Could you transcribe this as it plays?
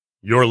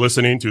You're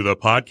listening to the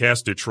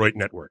Podcast Detroit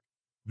Network.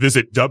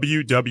 Visit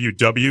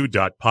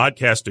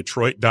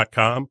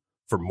www.podcastdetroit.com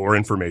for more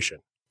information.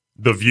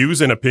 The views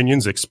and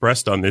opinions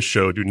expressed on this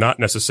show do not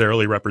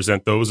necessarily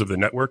represent those of the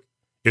network,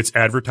 its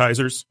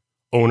advertisers,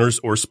 owners,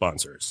 or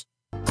sponsors.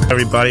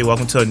 Everybody,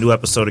 welcome to a new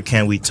episode of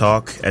Can We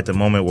Talk? At the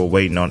moment, we're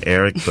waiting on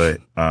Eric, but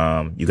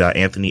you got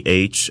Anthony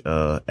H.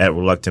 At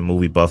Reluctant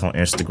Movie Buff on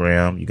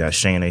Instagram. You got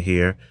Shayna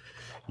here.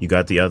 You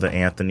got the other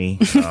Anthony.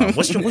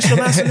 What's your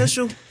last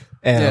initial?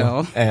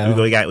 L.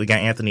 We got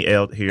Anthony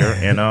L here,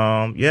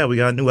 and we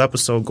got a new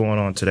episode going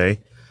on today.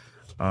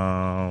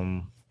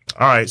 All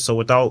right, so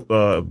without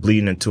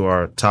bleeding into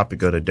our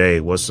topic of the day,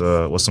 what's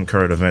some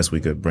current events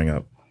we could bring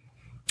up?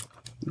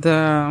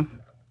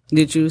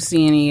 Did you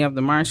see any of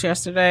the march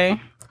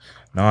yesterday?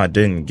 No, I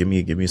didn't. Give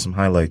me some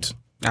highlights.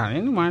 I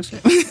didn't watch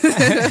it.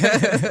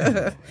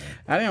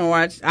 I didn't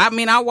watch. I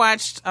mean, I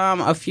watched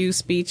a few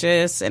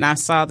speeches, and I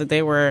saw that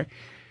they were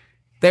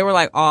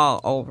like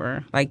all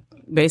over. Like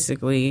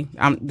basically,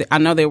 I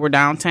know they were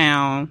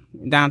downtown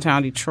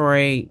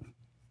Detroit.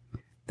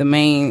 The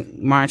main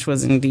march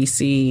was in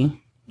D.C.,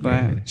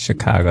 but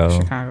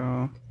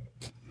Chicago.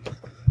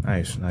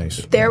 Nice.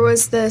 There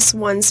was this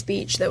one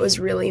speech that was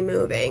really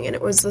moving, and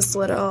it was this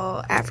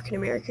little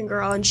African-American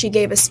girl, and she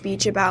gave a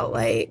speech about,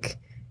 like,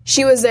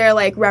 she was there,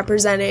 like,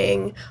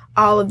 representing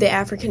all of the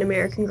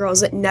African-American girls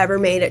that never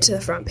made it to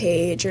the front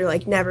page or,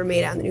 like, never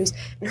made it on the news,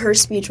 and her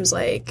speech was,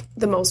 like,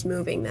 the most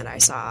moving that I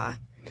saw.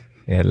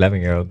 Yeah,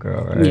 11-year-old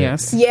girl, right?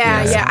 yes.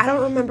 Yeah, I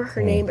don't remember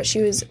her name, but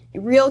she was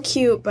real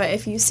cute, but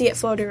if you see it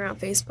floating around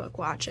Facebook,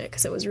 watch it,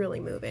 because it was really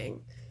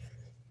moving.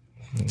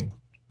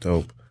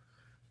 Dope.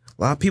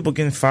 A lot of people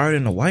getting fired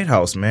in the White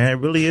House, man. It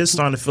really is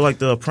starting to feel like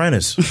The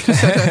Apprentice.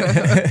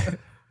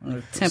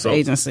 Temp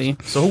agency.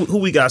 So who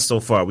we got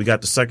so far? We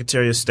got the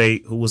Secretary of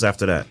State. Who was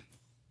after that?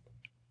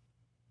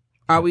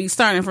 Are we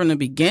starting from the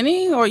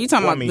beginning, or are you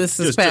talking about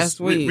this past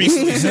week?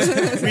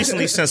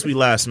 Recently, since we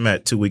last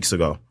met 2 weeks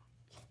ago.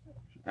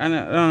 I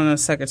don't know.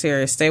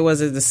 Secretary of State, was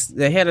it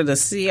the head of the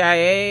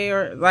CIA,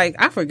 or like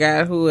I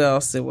forgot who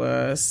else it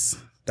was.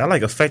 That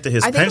like affected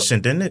his pension,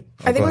 didn't it?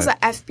 I think it was the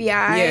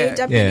FBI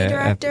deputy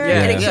director.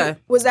 Yeah.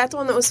 Was that the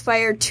one that was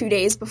fired 2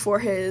 days before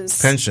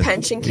his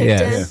pension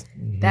kicked in? Yeah.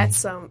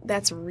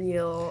 That's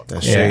real.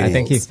 I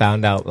think he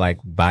found out like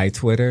by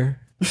Twitter.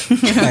 I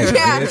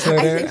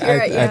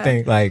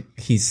think like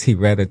he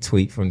read a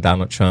tweet from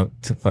Donald Trump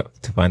to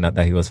find out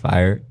that he was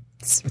fired.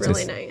 It's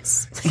really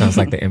nice. Sounds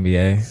like the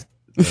NBA.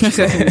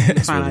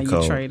 Find out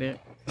you traded.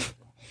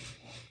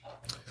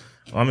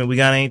 I mean, we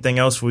got anything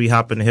else before we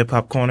hop in the hip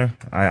hop corner?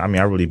 I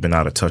mean, I really been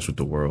out of touch with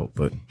the world,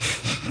 but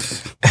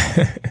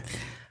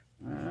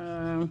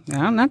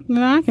nothing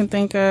I can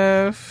think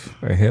of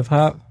for hip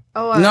hop.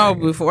 Oh no,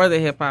 before the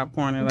hip hop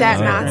corner, that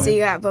Nazi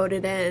got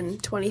voted in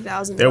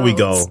 20,000. There we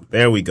go.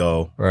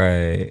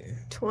 Right,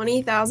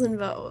 20,000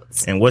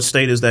 votes. And what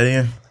state is that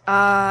in?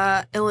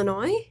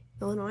 Illinois.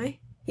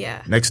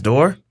 Yeah. Next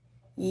door.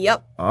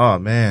 Yep. Oh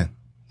man.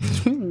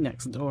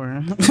 Next door.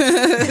 A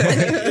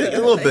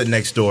little bit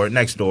next door.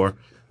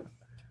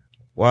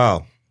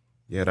 Wow.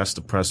 Yeah, that's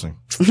depressing.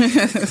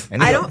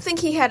 I don't think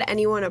he had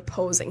anyone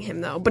opposing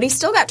him, though. But he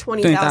still got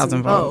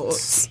 20,000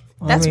 votes.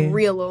 That's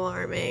real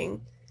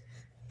alarming.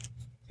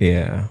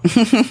 Yeah.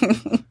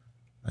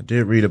 I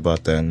did read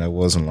about that, and that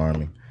was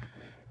alarming.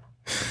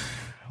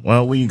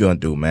 Well, what are you going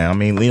to do, man? I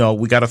mean,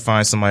 we got to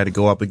find somebody to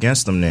go up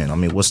against them then. I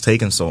mean, what's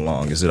taking so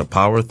long? Is it a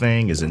power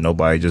thing? Is it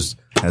nobody just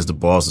has the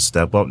balls to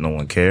step up? No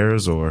one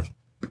cares? Or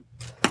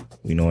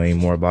we know any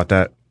more about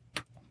that?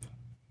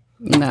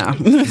 No. I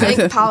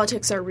think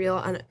politics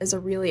is a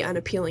really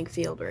unappealing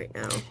field right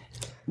now.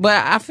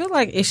 But I feel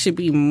like it should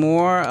be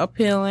more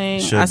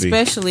appealing,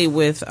 especially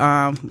with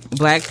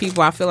black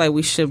people. I feel like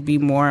we should be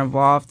more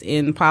involved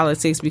in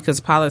politics because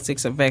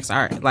politics affects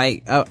our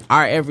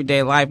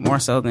everyday life more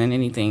so than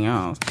anything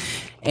else.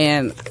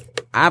 And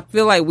I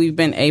feel like we've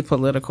been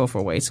apolitical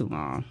for way too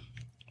long.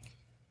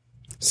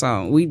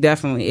 So we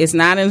definitely, it's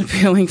not an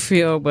appealing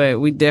field,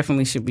 but we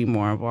definitely should be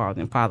more involved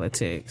in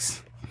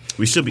politics.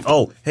 We should be.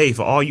 Oh, hey,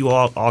 for all you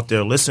all out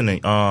there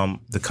listening,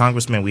 the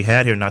congressman we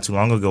had here not too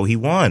long ago, he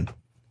won.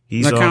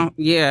 He's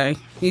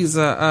he's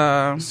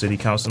a city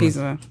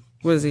councilman.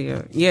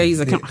 He's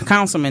a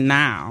councilman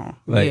now.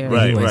 He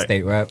went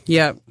state rep.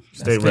 Yep.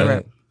 State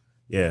rep.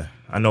 Yeah,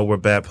 I know we're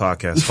bad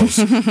podcast hosts.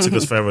 Took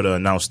us forever to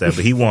announce that,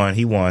 but he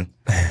won.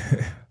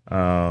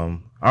 All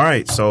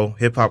right, so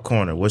hip hop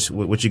corner.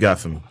 What you got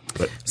for me?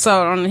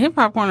 So on the hip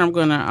hop corner, I'm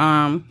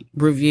gonna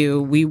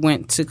review. We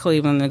went to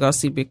Cleveland to go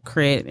see Big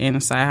Crit and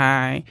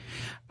Sci-Hi.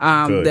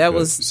 That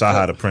was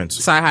Sci-Hi the Prince.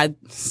 Sci-Hi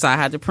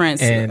the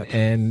Prince.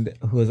 And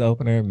who was the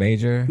opener?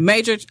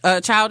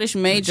 Childish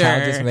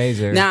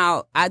Major.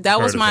 Now,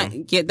 that was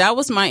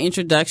my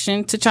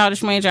introduction to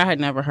Childish Major. I had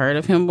never heard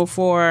of him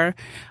before.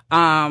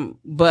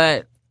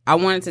 But I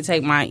wanted to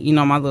take my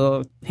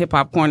little hip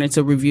hop corner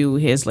to review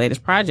his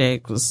latest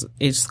project.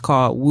 It's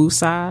called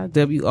Woosah,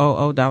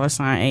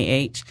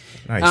 WOO$AH.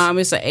 Nice.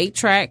 It's an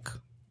 8-track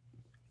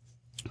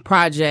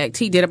project.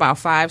 He did about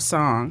 5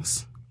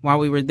 songs. while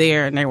we were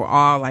there, and they were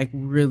all like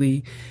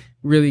really,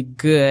 really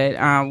good.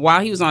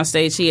 While he was on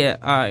stage,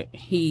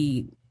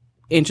 he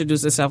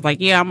introduced himself like,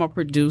 yeah, I'm a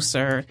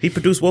producer. He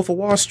produced Wolf of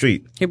Wall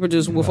Street. He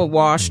produced Wolf of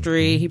Wall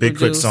Street. He Big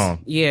produced Crit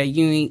song. Yeah,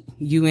 you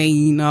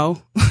ain't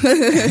know.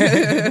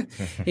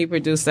 He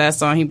produced that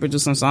song. He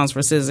produced some songs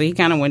for SZA. He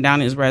kind of went down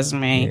his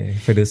resume. Yeah,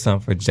 he produced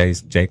something for J.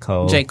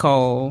 Cole. J.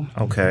 Cole.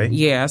 Okay.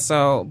 Yeah.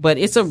 So, but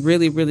it's a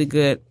really, really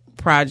good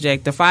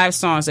project. The 5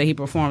 songs that he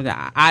performed,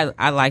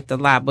 I liked a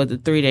lot, but the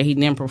 3 that he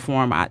didn't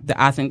perform,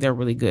 I think they're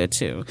really good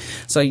too.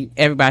 So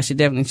everybody should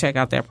definitely check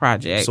out that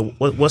project. So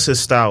what's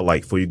his style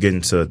like before you get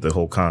into the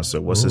whole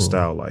concert? What's his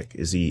style like?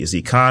 Is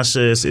he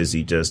conscious? Is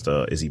he just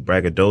is he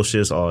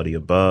braggadocious? All of the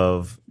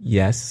above?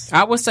 Yes,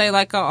 I would say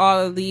like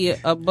all of the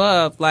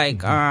above.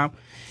 Like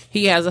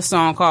he has a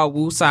song called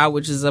Woosah,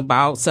 which is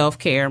about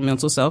self-care,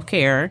 mental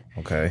self-care.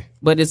 Okay.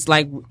 But it's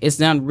like, it's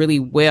done really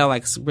well.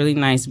 Like, it's a really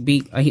nice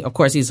beat. Of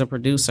course, he's a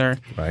producer.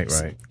 Right.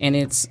 And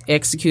it's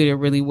executed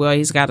really well.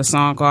 He's got a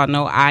song called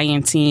No I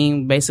in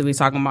Team, basically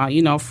talking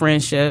about,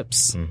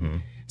 friendships. Mm-hmm.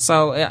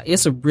 So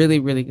it's a really,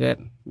 really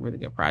good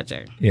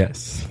project.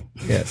 Yes.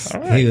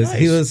 Right,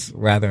 he was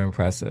rather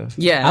impressive.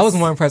 Yes. I was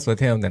more impressed with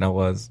him than I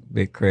was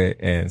Big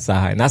Crit and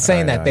Sahai. Not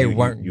saying that they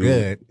weren't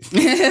good.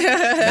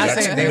 Not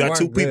saying they got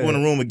 2 people in the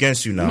room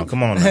against you now.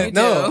 Come on now.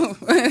 No,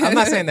 I'm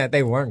not saying that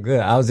they weren't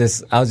good. I was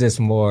just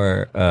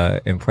more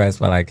impressed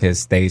by like his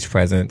stage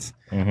presence,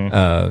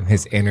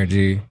 his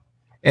energy.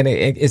 And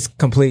it's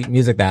complete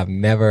music that I've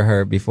never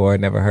heard before.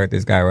 Never heard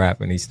this guy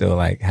rap, and he still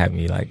like had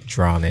me like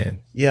drawn in.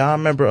 Yeah, I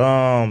remember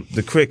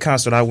the Crit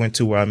concert I went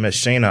to where I met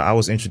Shayna. I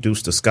was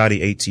introduced to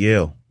Scotty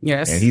ATL.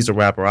 Yes, and he's a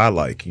rapper I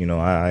like.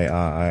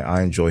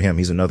 I enjoy him.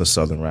 He's another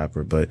Southern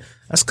rapper, but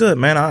that's good,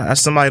 man.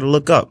 That's somebody to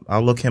look up.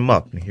 I'll look him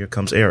up. And here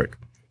comes Eric.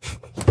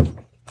 All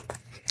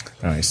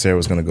right,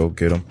 Sarah's gonna go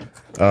get him.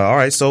 All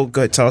right, so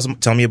good.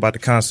 Tell me about the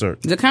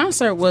concert. The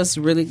concert was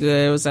really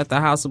good. It was at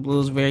the House of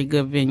Blues, very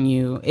good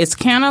venue. It's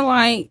kind of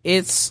like,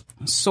 it's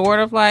sort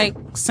of like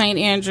St.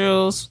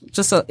 Andrews,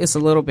 it's a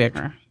little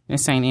bigger than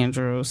St.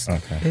 Andrews.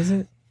 Okay. Is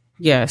it?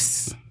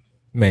 Yes.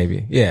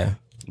 Maybe. Yeah.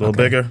 A little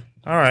bigger.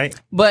 All right.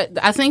 But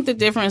I think the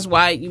difference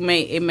why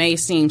it may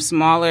seem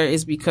smaller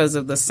is because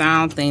of the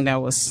sound thing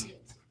that was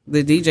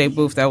the DJ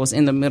booth that was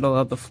in the middle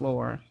of the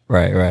floor.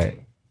 Right.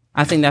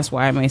 I think that's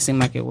why it may seem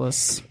like it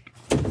was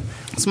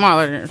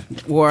smaller than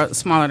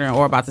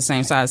or about the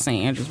same size as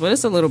St. Andrews, but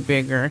it's a little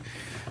bigger.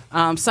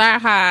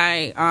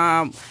 Sahai,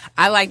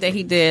 I like that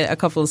he did a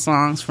couple of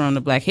songs from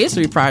the Black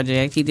History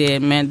Project. He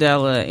did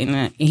Mandela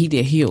and he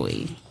did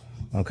Huey.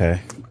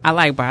 Okay. I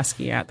like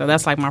Basquiat though.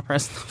 That's like my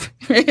personal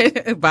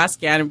favorite.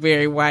 Basquiat and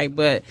Barry White,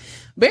 but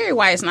Barry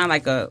White's not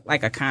like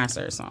a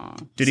concert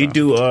song. Did he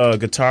do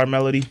Guitar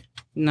Melody?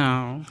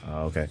 No.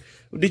 Oh, okay.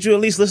 Did you at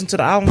least listen to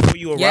the album before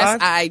you arrived? Yes,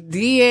 I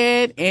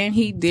did. And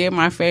he did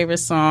my favorite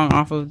song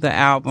off of the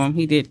album.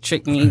 He did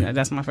Trick Me.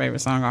 That's my favorite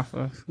song off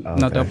of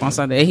No Dope on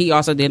Sunday. He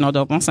also did No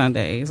Dope on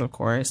Sundays, of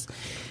course.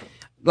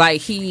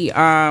 Like he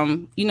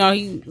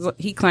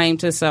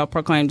proclaimed himself,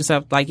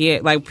 like, yeah,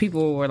 like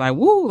people were like,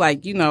 woo,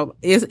 like,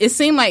 it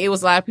seemed like it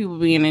was a lot of people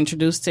being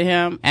introduced to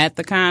him at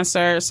the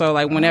concert. So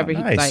like whenever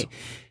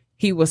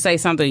he would say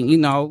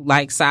something,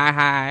 like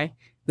Sahai,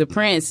 the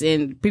Prince,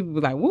 and people were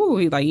like, woo,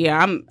 he's like,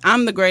 yeah,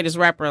 I'm the greatest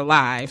rapper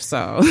alive.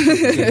 So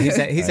yeah,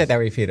 he said that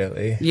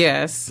repeatedly.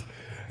 Yes.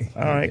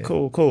 All right,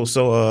 cool.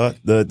 So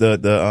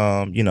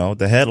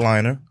the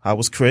headliner, how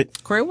was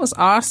Crit? Crit was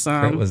awesome.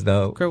 Crit was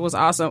dope. Crit was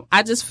awesome.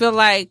 I just feel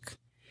like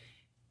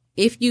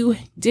if you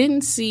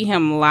didn't see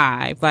him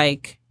live,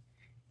 like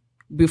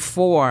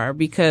before,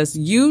 because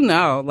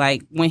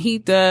like when he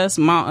does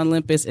Mount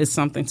Olympus, it's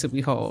something to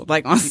behold.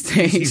 Like on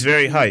stage, he's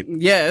very hype.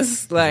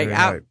 Yes, like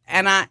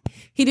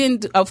he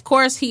didn't. Of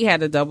course, he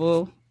had a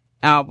double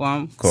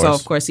album, so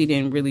of course he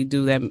didn't really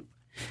do that.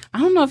 I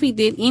don't know if he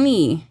did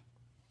any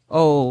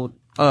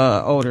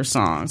older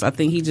songs. I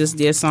think he just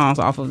did songs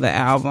off of the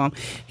album.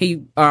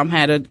 He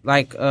had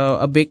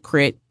a Big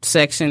Crit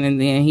section,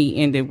 and then he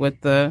ended with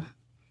the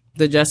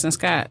Justin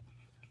Scott.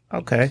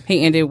 Okay.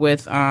 He ended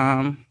with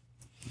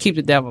Keep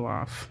the Devil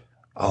Off.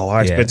 Oh,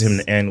 I expected him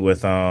to end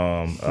with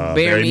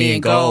Bury Me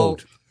in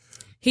Gold.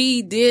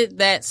 He did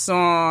that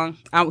song.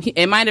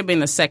 It might have been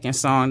the second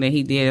song that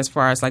he did as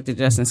far as like the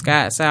Justin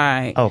Scott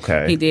side.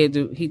 Okay. He did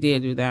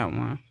do that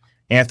one.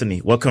 Anthony,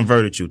 what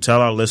converted you?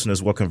 Tell our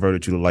listeners what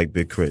converted you to like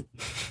Big Crit.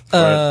 Or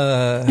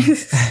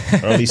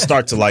at least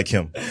start to like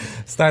him.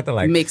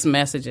 Mixed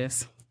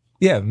Messages.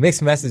 Yeah,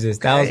 Mixed Messages.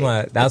 Okay.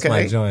 That was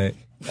my joint.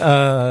 All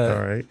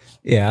right.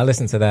 Yeah, I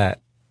listen to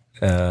that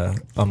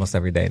almost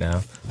every day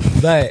now.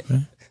 But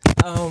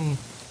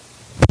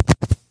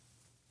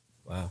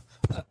wow.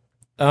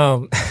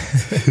 I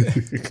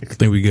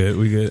think we good.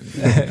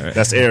 Right.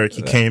 That's Eric.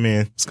 He came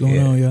in. What's going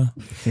on,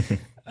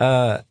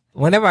 y'all?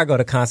 Whenever I go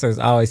to concerts,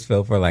 I always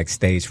feel for like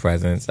stage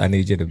presence. I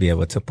need you to be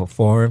able to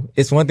perform.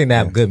 It's one thing to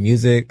have good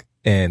music,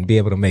 and be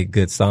able to make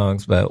good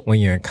songs. But when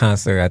you're in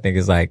concert, I think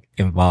it's like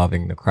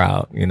involving the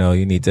crowd. You know,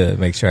 you need to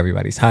make sure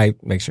everybody's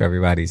hyped, make sure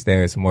everybody's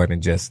there. It's more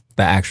than just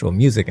the actual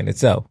music in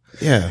itself.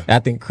 Yeah. I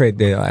think K.R.I.T.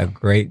 did a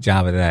great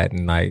job of that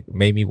and like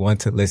made me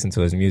want to listen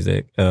to his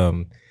music.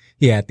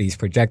 He had these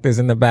projectors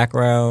in the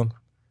background,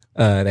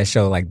 that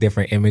show like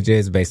different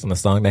images based on the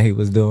song that he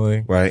was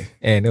doing. Right.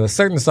 And there was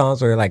certain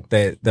songs where like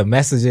the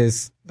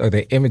messages or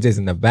the images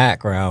in the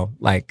background,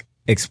 like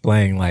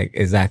explain like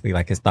exactly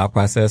like his thought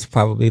process,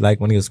 probably like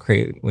when he was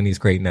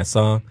creating that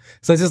song.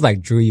 So it just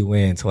like drew you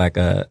into like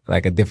a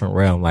different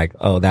realm. Like,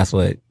 oh, that's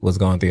what was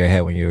going through your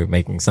head when you were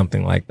making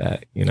something like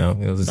that. You know,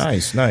 it was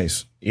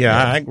nice. Yeah,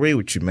 I agree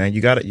with you, man. You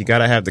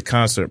gotta have the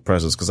concert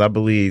presence, because I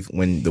believe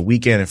when The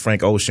Weeknd and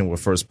Frank Ocean were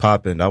first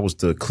popping, that was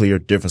the clear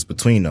difference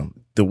between them.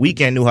 The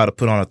Weeknd knew how to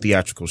put on a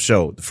theatrical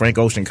show. The Frank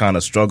Ocean kind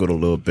of struggled a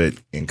little bit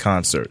in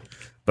concert,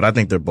 but I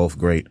think they're both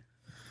great.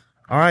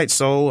 All right,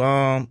 so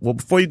well,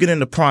 before you get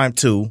into Prime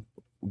 2,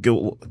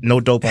 No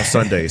Dope on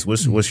Sundays.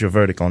 What's your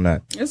verdict on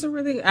that? It's a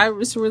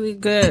really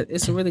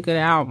good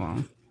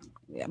album.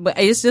 But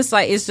it's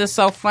just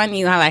so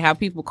funny how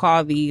people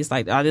call these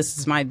like, oh, this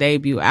is my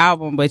debut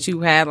album, but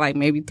you had like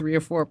maybe 3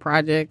 or 4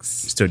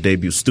 projects. It's their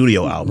debut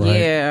studio album.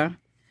 Yeah. Right?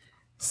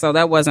 So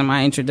that wasn't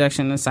my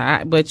introduction to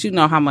Sci-Hi, but you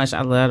know how much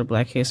I love the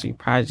Black History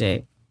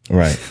Project.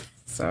 Right.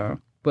 So,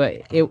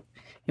 but it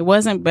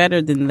wasn't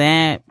better than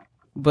that,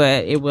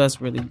 but it was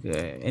really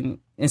good. And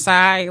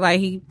Sci-Hi, like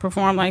he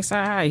performed like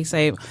Sci-Hi. He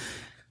saved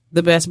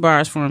the best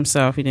bars for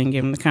himself. He didn't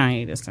give them to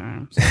Kanye this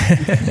time. So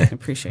I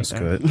appreciate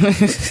that.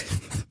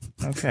 Good.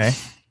 Okay.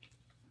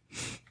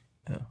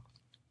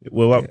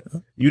 Well,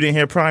 you didn't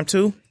hear Prime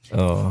 2?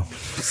 Oh,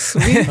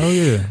 sweet. Oh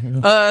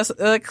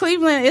yeah.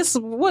 Cleveland. It's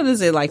what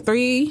is it like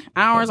 3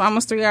 hours?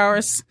 Almost 3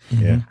 hours.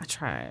 Yeah. I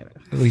tried.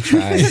 We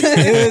tried.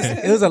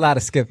 it was a lot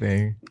of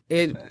skipping.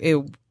 It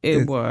was.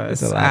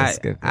 It's a lot of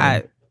skipping.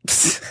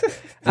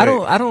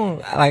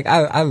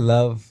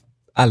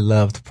 I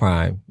loved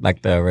Prime,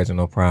 like the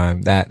original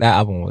Prime. That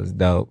album was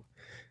dope.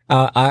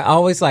 I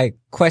always like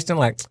question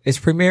like, is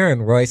Premier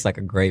and Royce like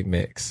a great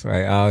mix,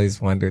 right? I always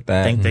wondered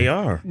that. I think they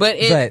are. But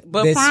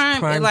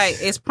Prime,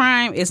 it's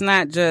Prime. It's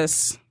not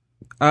just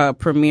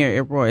Premier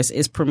and Royce.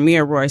 It's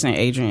Premier, Royce, and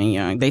Adrian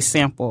Young. They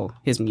sample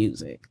his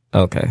music.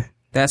 Okay,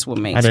 that's what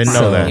makes. I didn't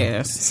know that.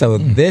 Yes. So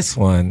this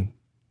one,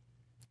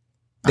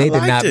 they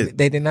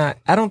did not.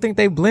 I don't think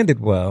they blended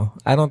well.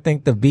 I don't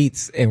think the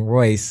beats in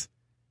Royce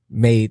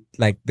made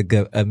like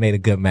made a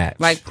good match.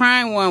 Like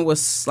Prime one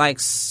was like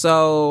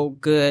so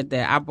good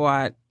that I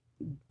bought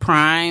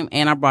Prime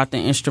and I bought the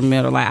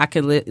instrumental. Like I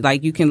could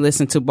like you can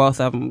listen to both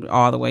of them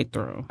all the way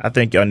through. I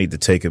think y'all need to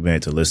take a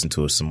minute to listen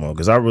to it some more,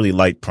 because I really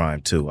liked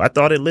Prime too. I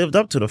thought it lived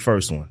up to the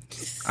first one.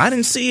 I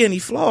didn't see any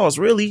flaws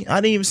really. I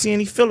didn't even see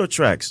any filler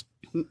tracks.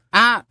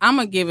 I'm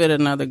gonna give it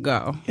another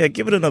go. Yeah,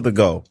 give it another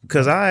go,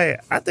 because I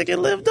think it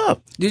lived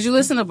up. Did you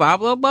listen to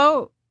Bablo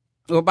Boat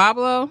or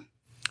Bablo?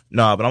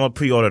 No, but I'm gonna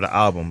pre-order the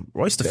album.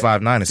 Royce the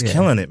 5'9" is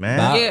killing it,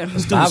 man.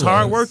 This dude's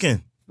hard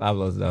working.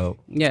 Bablo's dope.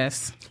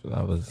 Yes.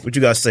 What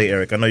you guys say,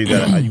 Eric? I know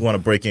you want to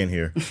break in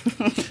here.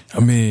 I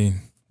mean,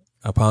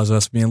 I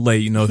apologize for being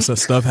late. You know,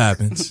 stuff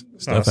happens.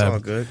 Stuff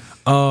happens.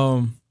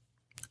 All good.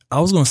 I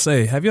was gonna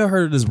say, have y'all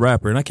heard of this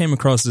rapper? And I came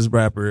across this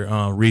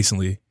rapper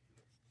recently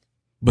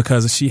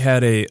because she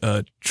had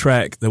a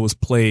track that was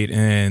played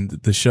in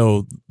the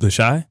show The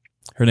Chi.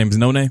 Her name is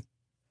No Name.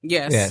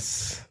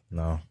 Yes.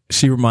 No.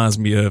 She reminds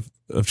me of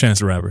Chance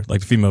the Rapper, like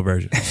the female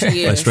version.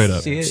 She is. Like straight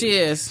up. She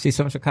is. She's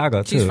from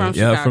Chicago too. She's from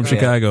Chicago. Yeah, from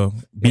Chicago.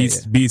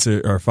 Beats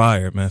are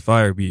fire, man.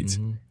 Fire beats.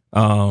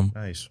 Mm-hmm.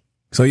 Nice.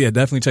 So yeah,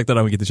 definitely check that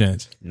out when you get the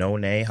chance. No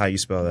Name. How you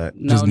spell that?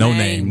 Just no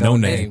name. No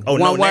name. Oh,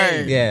 one no word.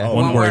 Name. Yeah. Oh,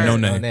 one word. No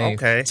name.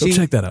 Okay. So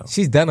check that out.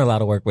 She's done a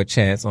lot of work with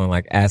Chance on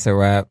like acid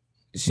rap.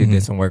 She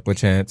did some work with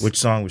Chance. Which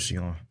song was she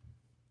on?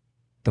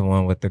 The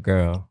one with the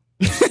girl.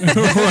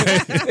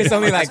 It's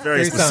only like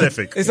very 3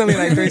 specific. songs. It's only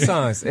like 3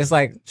 songs. It's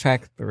like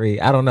track 3.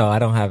 I don't know. I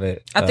don't have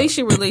it. I think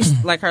she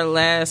released like her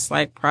last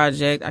like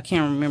project. I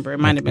can't remember. It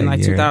might have been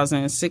like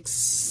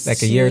 2006.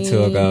 Like a year or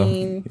 2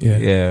 ago.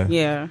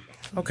 Yeah.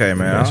 Okay,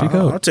 man.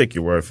 I'll take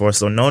your word for it.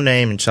 So No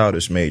Name and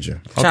Childish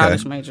Major. Okay.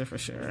 Childish Major for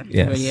sure.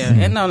 Yes. But yeah,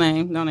 and No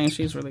Name.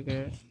 She's really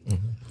good.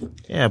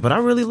 Yeah, but I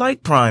really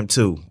like Prime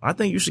too. I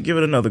think you should give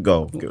it another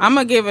go. I'm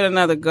gonna give it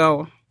another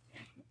go.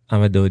 I'm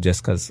gonna do it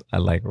just because I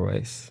like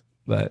Royce,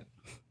 but.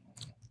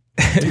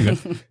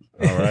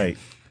 All right.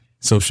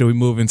 So should we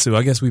move into?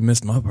 I guess we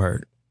missed my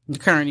part. The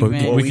current But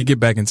event. we could get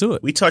back into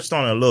it. We touched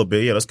on it a little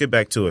bit. Yeah, let's get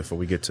back to it before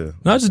we get to.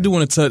 No, I just do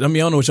want to touch. I mean, I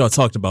don't know what y'all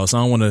talked about, so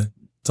I don't want to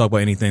talk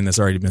about anything that's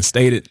already been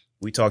stated.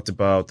 We talked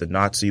about the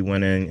Nazi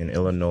winning in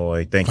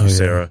Illinois. Thank you,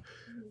 Sarah.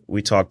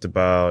 We talked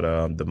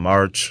about the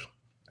march.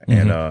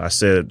 And I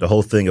said the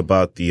whole thing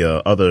about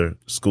the other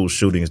school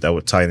shootings that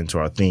were tied into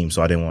our theme,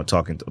 so I didn't want to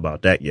talk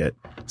about that yet.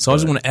 So I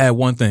just want to add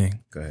one thing.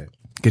 Go ahead.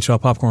 Get y'all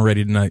popcorn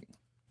ready tonight.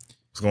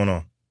 What's going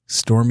on?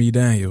 Stormy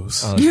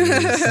Daniels.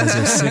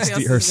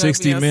 Has her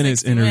 60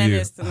 minutes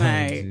interview.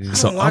 Tonight.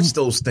 So watch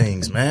those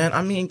things, man.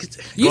 I mean,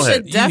 you go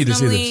should ahead.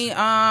 definitely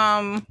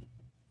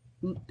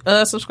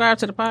subscribe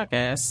to the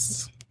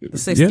podcast. the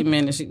 60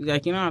 minutes.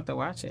 Like, you don't have to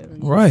watch it.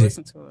 Right.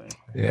 Listen to it.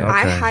 Yeah.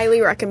 I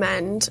highly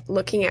recommend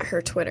looking at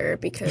her Twitter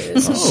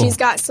because she's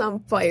got some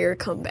fire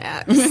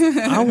comebacks.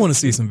 I want to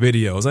see some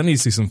videos. I need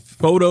to see some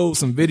photos,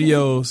 some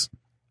videos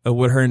of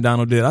what her and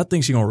Donald did. I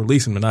think she's gonna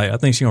release them tonight. I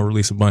think she's gonna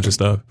release a bunch of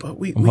stuff. But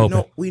we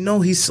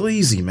know he's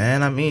sleazy,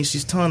 man. I mean,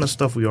 she's telling us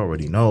stuff we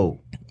already know.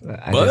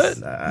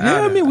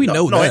 I mean, we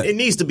know that. It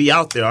needs to be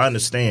out there. I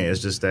understand. It's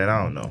just that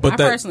I don't know. But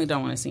I personally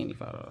don't want to see any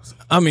photos.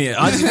 I mean,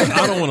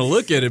 I don't want to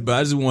look at it, but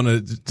I just want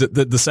to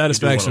the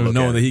satisfaction of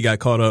knowing that he got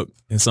caught up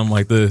in something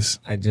like this.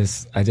 I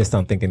just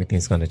don't think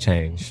anything's going to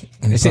change.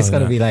 It's just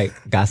going to be like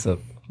gossip.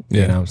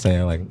 You know what I'm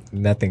saying? Like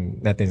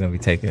nothing's going to be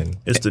taken.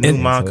 It's the new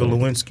Monica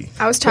Lewinsky.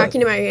 I was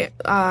talking to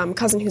my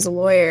cousin who's a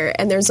lawyer,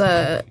 and there's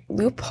a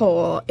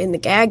loophole in the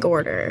gag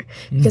order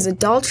because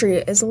adultery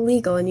is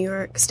illegal in New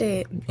York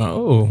State.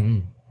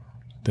 Oh.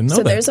 Didn't know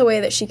so that. there's a way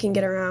that she can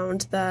get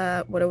around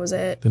the, what was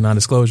it? The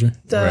non-disclosure?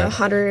 The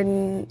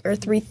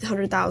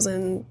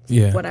 300,000,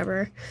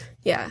 whatever.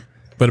 Yeah.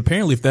 But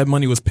apparently, if that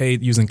money was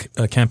paid using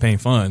campaign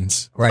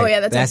funds, right? Oh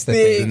yeah, that's the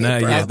big. thing.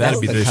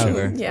 That'd be the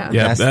issue.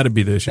 Yeah, that'd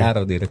be the issue.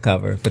 That'll be the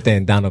cover. But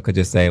then Donald could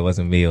just say it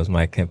wasn't me; it was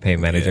my campaign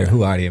manager,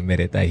 who already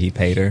admitted that he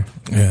paid her.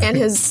 Yeah. And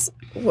his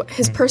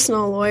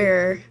personal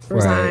lawyer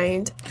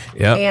resigned.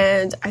 Yep.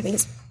 And I think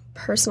his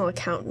personal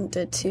accountant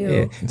did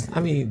too. Yeah. I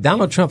mean,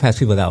 Donald Trump has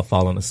people that will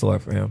fall on the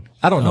sword for him.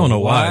 I don't know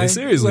why.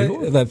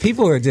 Seriously, but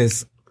people are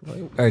just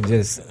following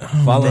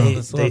on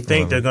the sword. They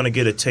think they're going to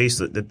get a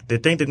taste. They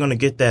think they're going to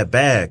get that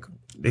bag.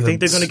 They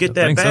think they're going to get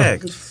that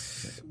bag.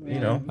 So.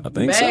 You know, I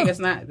think so.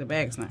 The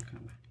bag is not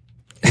coming.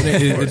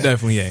 It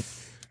definitely ain't.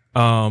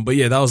 But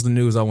yeah, that was the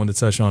news I wanted to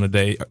touch on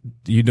today.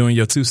 You doing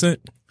your 2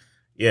 cents?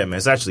 Yeah, man,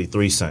 it's actually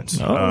 3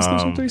 cents. Oh, let's do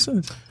some 3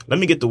 cents. Let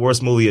me get the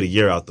worst movie of the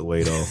year out the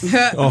way, though.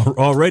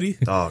 Already?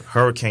 Dog,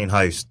 Hurricane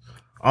Heist.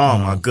 Oh,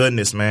 my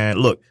goodness, man.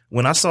 Look,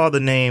 when I saw the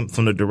name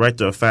from the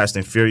director of Fast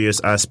and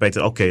Furious, I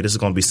expected, okay, this is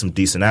going to be some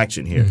decent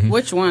action here. Mm-hmm.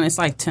 Which one? It's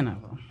like 10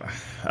 of them.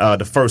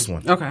 The first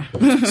one. Okay.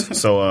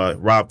 So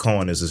Rob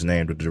Cohen is his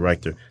name, the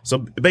director. So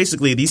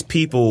basically, these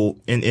people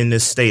in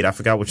this state, I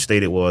forgot which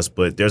state it was,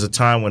 but there's a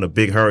time when a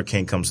big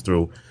hurricane comes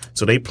through.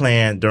 So they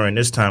plan during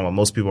this time while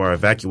most people are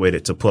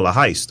evacuated to pull a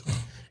heist.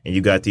 And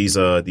you got these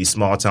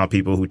small town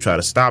people who try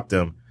to stop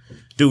them.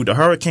 Dude, the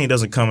hurricane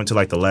doesn't come until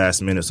like the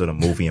last minutes of the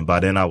movie, and by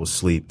then I was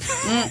asleep.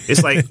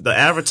 It's like the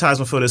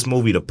advertisement for this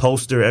movie, the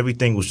poster,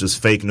 everything was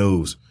just fake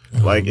news.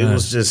 Like it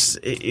was just,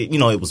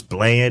 it was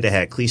bland. It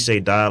had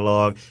cliche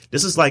dialogue.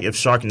 This is like if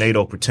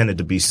Sharknado pretended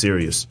to be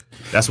serious.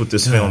 That's what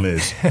this film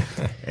is,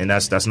 and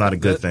that's not a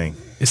good thing.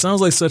 It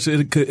sounds like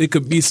it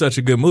could be such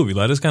a good movie.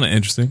 Like, it's kind of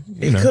interesting.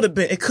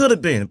 It could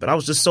have been, but I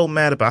was just so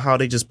mad about how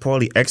they just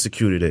poorly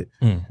executed it.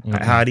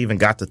 How it even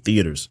got to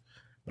theaters.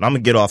 But I'm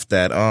gonna get off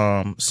that.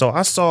 So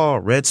I saw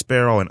Red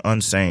Sparrow and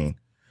Unsane.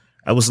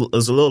 It was a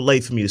little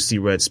late for me to see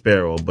Red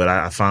Sparrow, but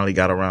I finally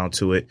got around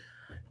to it.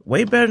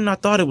 Way better than I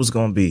thought it was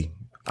gonna be.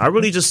 I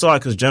really just saw it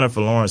because Jennifer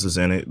Lawrence is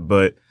in it,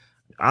 but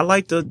I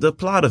liked the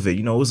plot of it.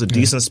 You know, it was a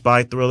decent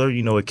spy thriller.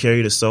 You know, it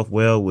carried itself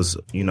well. It was,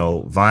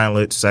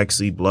 violent,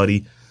 sexy,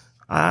 bloody.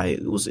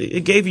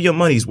 It gave you your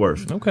money's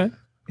worth. Okay.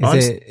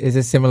 Is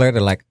it similar to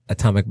like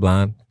Atomic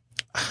Blonde?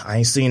 I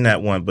ain't seen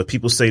that one, but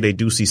people say they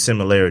do see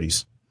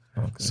similarities.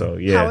 Okay. So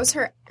yeah.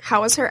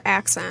 How was her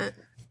accent?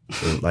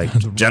 Like,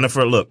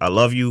 Jennifer, look, I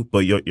love you,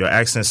 but your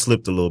accent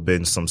slipped a little bit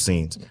in some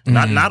scenes.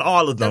 Not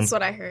all of them. That's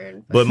what I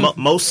heard. But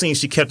most scenes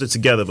she kept it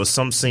together. But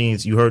some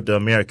scenes you heard the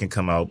American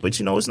come out. But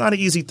it's not an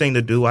easy thing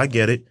to do. I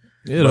get it.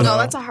 Yeah, no,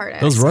 that's a hard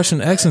accent. Those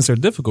Russian accents are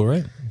difficult,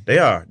 right? They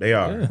are.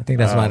 Yeah. I think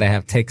that's why they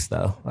have takes,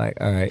 though.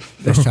 Like, all right,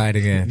 let's try it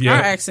again. Our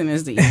accent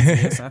is the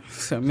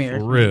easiest.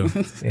 American. For real.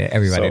 Yeah,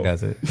 everybody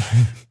does it.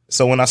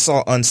 So when I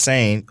saw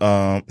Unsane,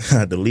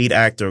 the lead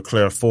actor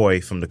Claire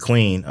Foy from The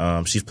Queen,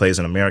 she plays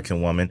an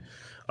American woman.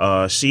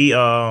 She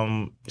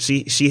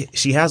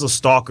has a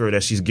stalker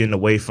that she's getting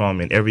away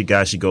from, and every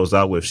guy she goes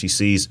out with, she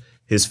sees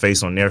his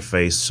face on their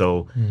face.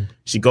 So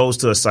she goes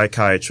to a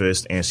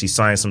psychiatrist and she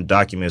signs some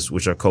documents,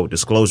 which are called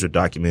disclosure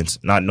documents,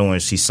 not knowing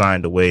she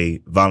signed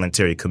away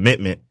voluntary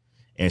commitment,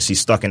 and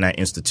she's stuck in that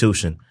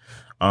institution.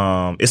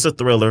 It's a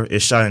thriller.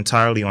 It's shot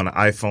entirely on an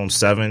iPhone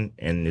 7,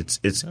 and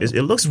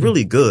it looks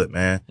really good,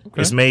 man.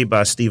 Okay. It's made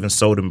by Steven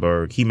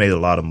Soderbergh. He made a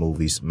lot of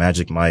movies: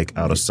 Magic Mike,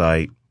 Out of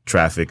Sight,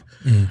 Traffic.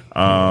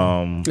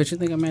 What you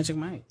think of Magic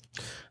Mike?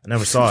 I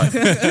never saw it.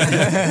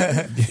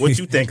 What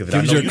you think of it?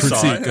 Give I know your you critique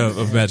saw it.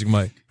 of Magic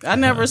Mike. I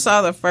never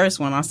saw the first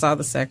one. I saw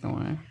the second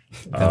one.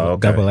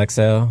 Double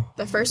XL.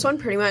 The first one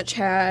pretty much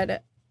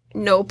had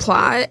no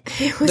plot.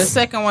 The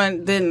second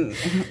one didn't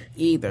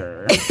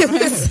either.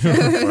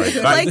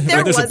 Like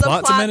there was a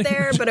plot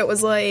there, but it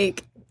was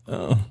like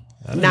not.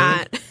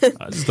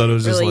 I just thought it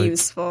was really just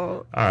useful.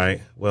 All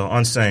right. Well,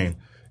 Unsane.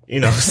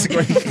 It's a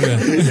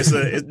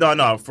great.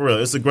 No, for real.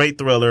 It's a great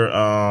thriller.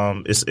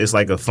 It's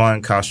like a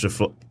fun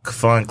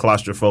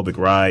claustrophobic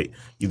ride.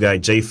 You got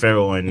Jay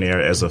Farrell in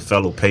there as a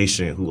fellow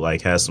patient who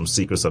like has some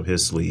secrets up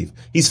his sleeve.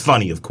 He's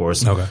funny, of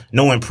course. Okay.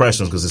 No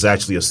impressions because it's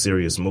actually a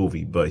serious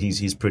movie, but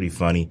he's pretty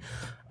funny.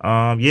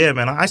 Yeah,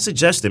 man, I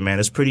suggest it, man.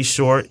 It's pretty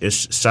short.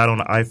 It's shot on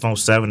the iPhone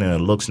 7 and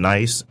it looks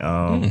nice.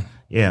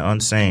 Yeah,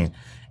 insane.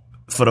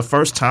 For the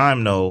first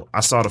time, though,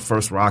 I saw the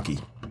first Rocky.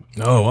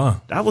 Oh,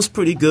 wow. That was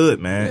pretty good,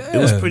 man. Yeah,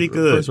 it was pretty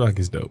good. First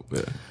Rocky's dope.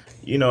 Yeah.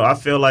 You know, I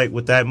feel like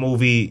with that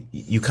movie,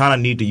 you kind of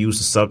need to use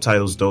the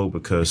subtitles, though,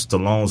 because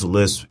Stallone's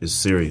lisp is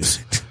serious.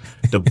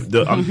 He's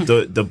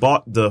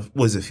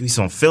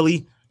on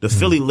Philly? The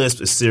Philly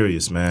lisp is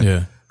serious, man.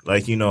 Yeah.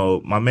 Like, you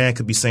know, my man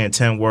could be saying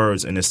 10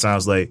 words and it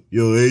sounds like,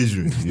 yo,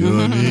 Adrian, you know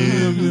what I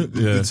mean?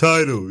 The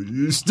title,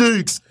 it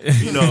stinks.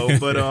 You know,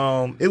 but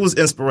it was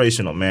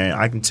inspirational, man.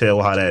 I can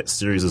tell how that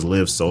series has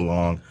lived so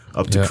long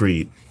up to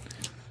Creed.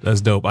 That's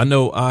dope. I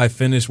know I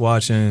finished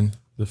watching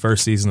the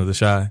first season of The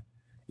Chi.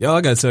 Y'all,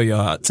 I gotta tell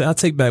y'all, I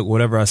take back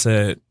whatever I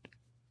said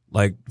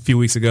like a few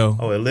weeks ago.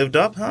 Oh, it lived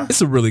up, huh?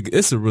 It's a really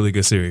good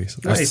series.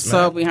 Nice,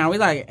 so behind. We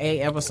like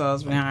 8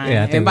 episodes behind.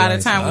 Yeah, and by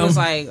the time we was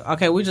like,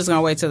 okay, we're just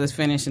gonna wait till it's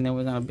finished and then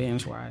we're gonna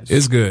binge watch.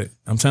 It's good.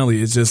 I'm telling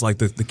you, it's just like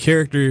the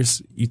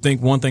characters. You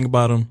think one thing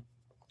about them,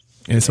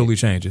 and it totally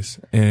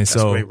changes. And That's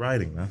so great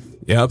writing, man.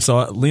 Yeah,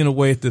 so Lena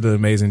Waithe did an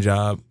amazing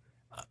job.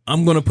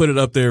 I'm gonna put it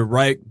up there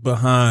right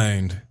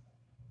behind.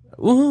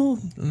 Well,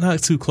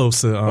 not too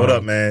close to. Hold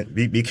up, man.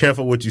 Be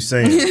careful what you're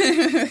saying.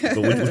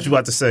 what you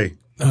about to say?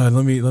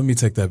 Let me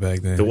take that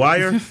back then. The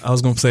Wire? I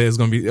was gonna say it's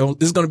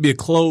gonna be a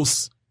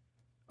close.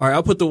 All right,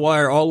 I'll put The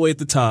Wire all the way at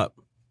the top.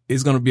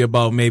 It's gonna be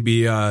about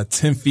maybe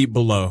 10 feet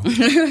below,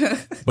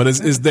 but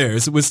it's there.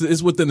 It's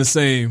within the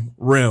same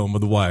realm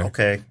of The Wire.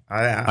 Okay,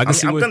 I'm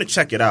gonna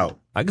check it out.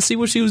 I can see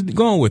where she was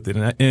going with it,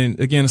 and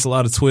again, it's a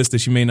lot of twists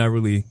that you may not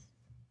really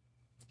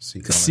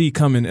see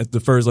coming at the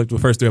first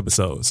 3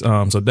 episodes.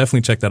 So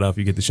definitely check that out if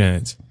you get the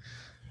chance.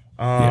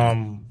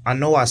 I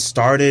know I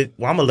started.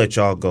 Well, I'm gonna let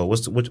y'all go.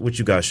 What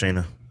you got,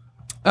 Shayna?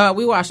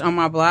 We watched On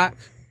My Block.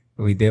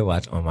 We did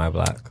watch On My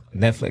Block,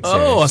 Netflix.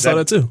 Oh, series. I saw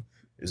that too.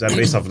 Is that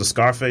based off of the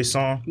Scarface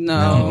song?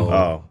 No.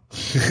 Oh,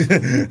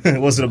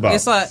 what's it about?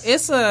 It's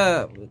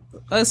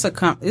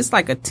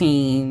like a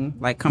teen,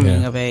 like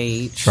coming of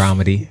age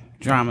dramedy.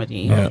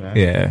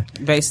 Yeah.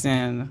 Based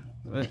in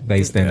LA.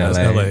 Based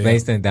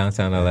in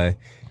downtown LA.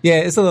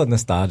 Yeah, it's a little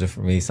nostalgia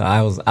for me. So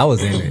I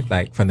was in it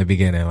like from the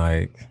beginning.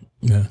 Like,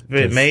 yeah,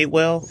 it made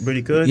well,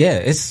 pretty good. Yeah,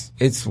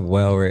 it's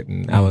well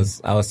written.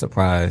 Mm-hmm. I was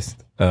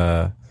surprised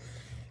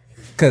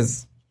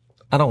because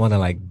I don't want to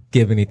like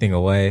give anything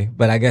away,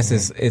 but I guess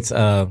it's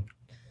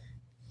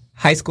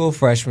high school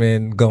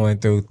freshmen going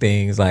through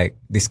things like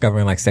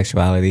discovering like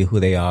sexuality, who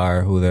they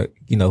are, who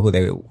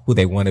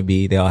they want to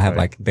be. They all have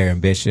like their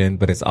ambition,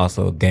 but it's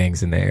also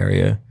gangs in the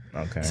area.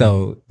 Okay.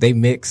 So they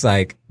mix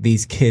like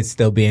these kids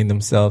still being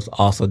themselves,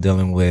 also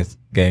dealing with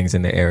gangs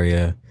in the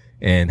area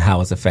and how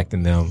it's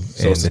affecting them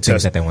and the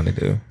things that they want to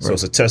do. So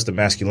it's a test of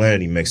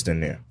masculinity mixed in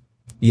there.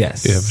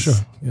 Yes. Yeah, for sure.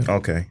 Yeah.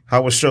 Okay.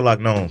 How was Sherlock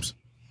Gnomes?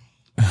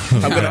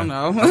 I don't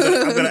know. I'm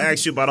going to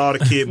ask you about all the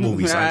kid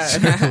movies.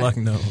 Sherlock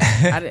Gnomes.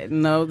 I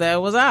didn't know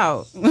that was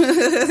out.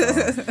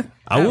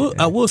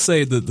 I will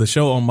say that the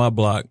show On My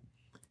Block,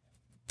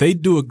 they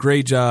do a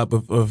great job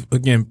of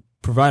again,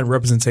 providing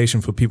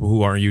representation for people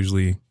who aren't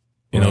usually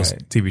in those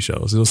TV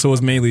shows. So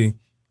it's mainly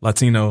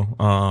Latino,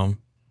 and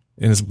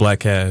it's black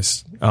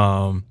cast,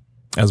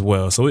 as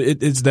well. So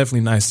it's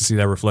definitely nice to see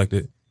that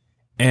reflected.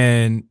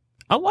 And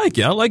I like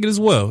it. I like it as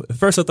well. At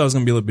first I thought it was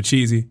going to be a little bit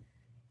cheesy.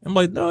 I'm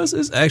like, no,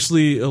 it's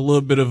actually a little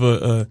bit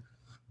of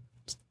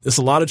it's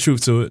a lot of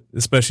truth to it,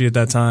 especially at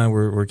that time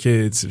where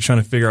kids are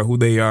trying to figure out who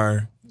they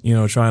are,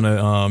 trying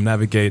to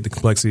navigate the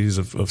complexities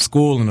of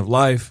school and of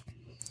life.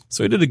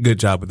 So he did a good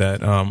job with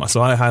that.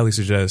 So I highly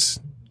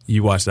suggest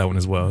you watch that one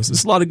as well.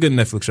 It's a lot of good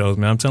Netflix shows,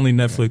 man. I'm telling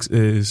you, Netflix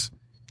is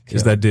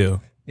that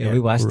deal. Yeah, we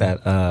watched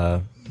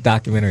that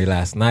documentary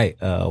last night,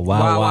 Wild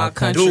Wild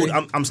Country. Dude,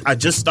 I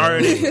just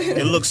started it.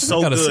 It looks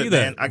so good,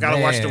 man. I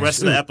gotta watch the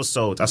rest of the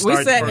episodes. We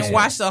sat and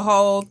watched the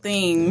whole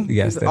thing.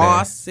 Yesterday.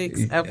 All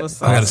 6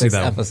 episodes. I gotta see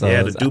that episodes.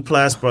 Yeah, the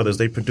Duplass brothers,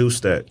 they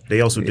produced that. They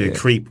also did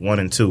Creep 1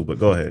 and 2, but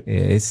go ahead.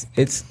 Yeah,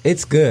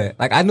 it's good.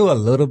 Like, I knew a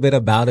little bit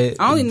about it.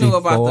 I only knew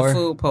about the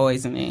food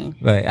poisoning.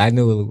 But I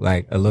knew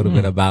like a little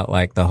bit about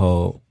like the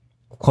whole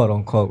quote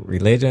unquote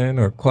religion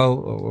or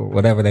quote or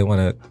whatever they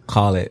want to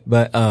call it.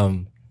 But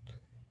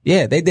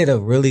yeah, they did a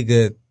really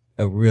good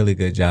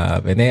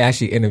job, and they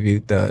actually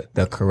interviewed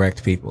the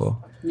correct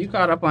people. You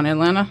caught up on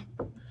Atlanta?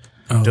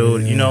 Oh,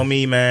 dude, you know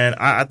me, man.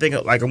 I think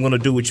like I'm gonna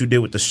do what you did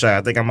with The Chi.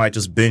 I think I might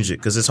just binge it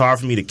because it's hard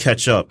for me to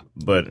catch up.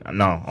 But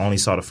no, I only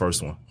saw the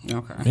first one.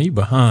 Okay, man, you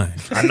behind?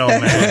 I know,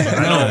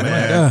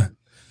 man.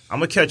 I'm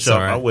gonna catch up.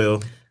 Right. I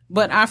will.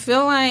 But I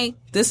feel like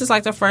this is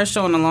like the first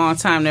show in a long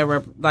time that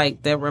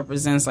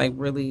represents like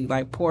really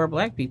like poor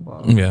black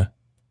people. Yeah.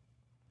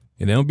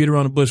 And they don't beat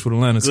around the bush with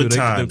Atlanta, too.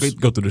 They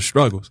go through the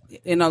struggles.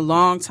 In a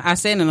long time. I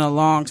said in a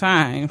long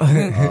time.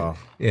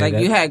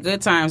 You had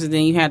Good Times, and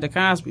then you had The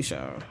Cosby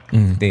Show.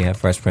 Then you had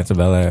Fresh Prince of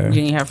Bel-Air.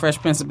 Then you had Fresh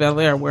Prince of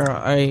Bel-Air, where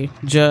a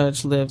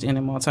judge lived in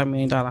a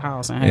multi-million-dollar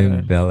house. And had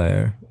in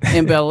Bel-Air.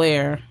 In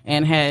Bel-Air,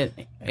 and had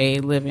a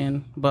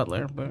live-in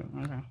butler. But,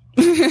 okay.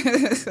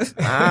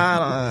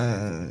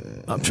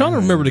 I'm trying to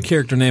remember the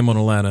character name on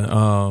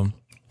Atlanta.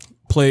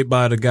 played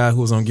by the guy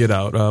who was on Get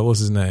Out. What's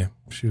his name?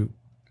 Shoot,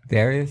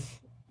 Darius.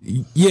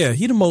 Yeah,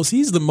 he's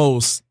the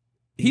most.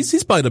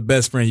 He's probably the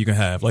best friend you can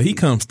have. Like, he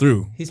comes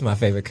through. He's my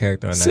favorite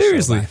character on that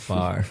Seriously. show by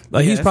far.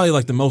 Like, he's probably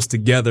like the most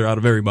together out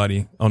of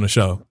everybody on the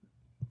show.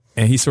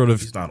 And he's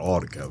not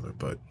all together,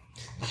 but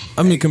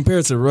I mean,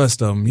 compared to the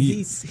rest of them,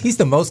 he's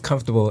the most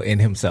comfortable in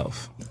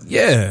himself.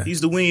 Yeah,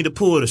 he's the Winnie the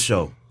Pooh of the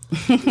show.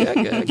 You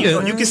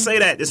can say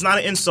that. It's not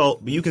an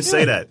insult, but you can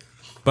say that.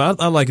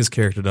 But I like his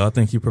character, though. I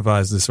think he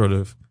provides this sort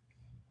of,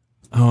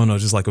 I don't know,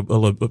 just like a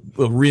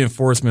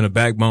reinforcement, a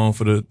backbone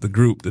for the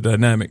group, the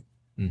dynamic.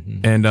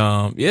 Mm-hmm. And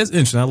it's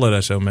interesting. I love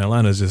that show, man.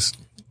 Atlanta's just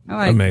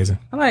amazing.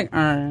 I like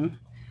Earn.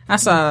 I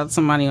saw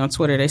somebody on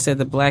Twitter. They said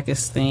the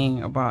blackest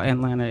thing about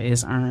Atlanta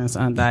is Earn's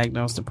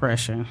undiagnosed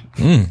depression.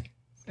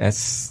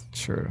 That's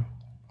true.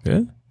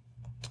 Yeah.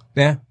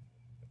 Yeah.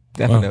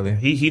 Definitely.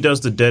 He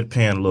does the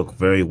deadpan look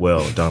very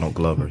well, Donald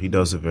Glover. He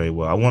does it very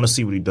well. I want to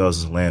see what he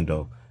does as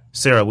Lando.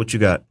 Sarah, what you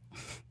got?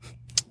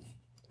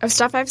 Of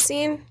stuff I've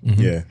seen?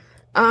 Mm-hmm. Yeah.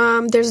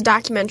 There's a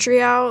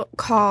documentary out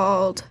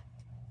called,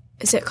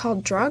 is it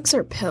called Drugs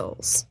or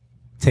Pills?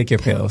 Take Your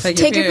Pills.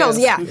 Take Your Pills,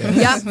 yeah.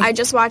 Yep. I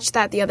just watched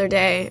that the other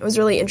day. It was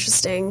really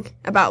interesting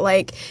about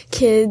like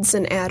kids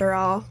and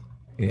Adderall.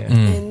 Yeah.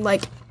 And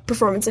like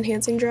performance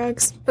enhancing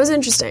drugs. It was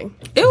interesting.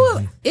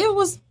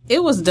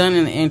 It was done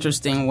in an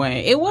interesting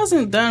way. It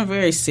wasn't done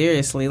very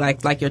seriously,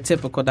 like your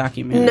typical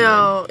documentary.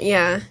 No,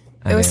 yeah.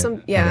 I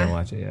didn't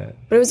watch it yet.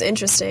 But it was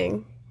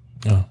interesting.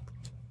 Oh.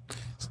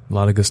 A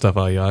lot of good stuff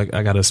out here.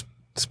 I got to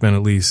spend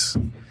at least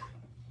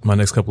my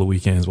next couple of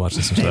weekends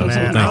watching some stuff.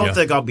 Man, I don't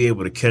think I'll be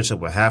able to catch up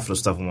with half of the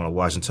stuff I want to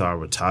watch until I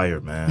retire,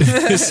 man.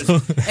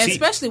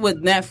 Especially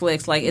with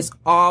Netflix, like it's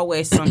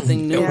always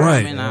something new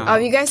coming out.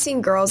 Have you guys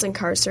seen Girls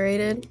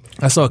Incarcerated?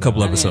 I saw a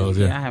couple episodes,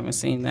 I haven't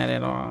seen that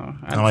at all.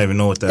 I don't even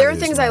know what that is. There are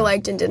things I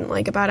liked and didn't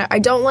like about it. I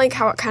don't like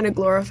how it kind of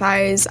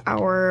glorifies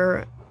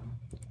our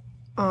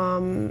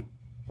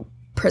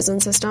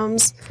prison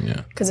systems.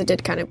 Yeah. Because it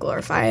did kind of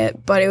glorify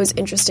it. But it was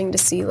interesting to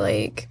see,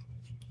 like,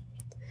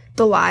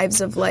 the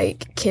lives of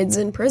like kids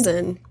in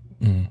prison.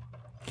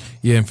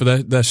 Yeah, and for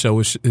that show,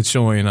 it's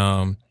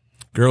showing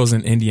girls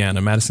in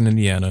Indiana, Madison,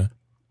 Indiana,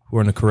 who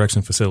are in a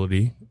correction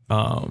facility.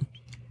 And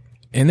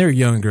they're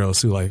young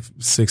girls who like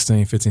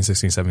 15,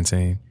 16,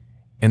 17.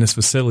 And this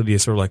facility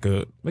is sort of like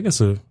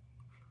it's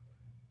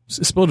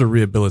supposed to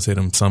rehabilitate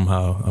them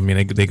somehow. I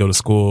mean, they go to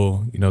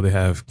school, they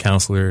have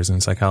counselors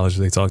and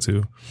psychologists they talk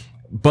to.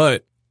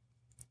 But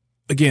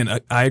again,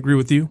 I agree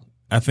with you.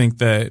 I think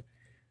that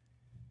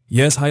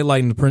yes,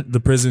 highlighting the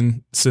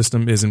prison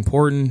system is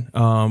important,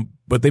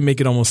 but they make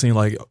it almost seem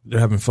like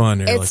they're having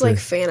fun. It's like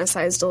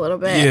fantasized a little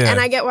bit. Yeah. And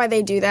I get why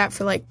they do that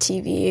for like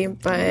TV,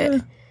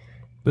 but...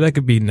 But that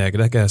could be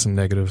negative. That could have some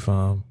negative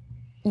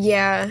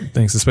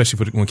things,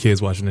 especially when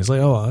kids watching this.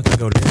 Like, oh, I can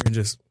go there and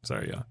just...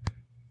 Sorry, y'all.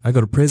 I go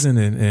to prison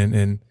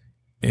and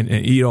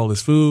eat all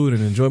this food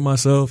and enjoy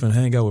myself and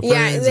hang out with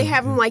friends. Yeah, they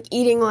have them like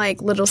eating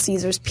like Little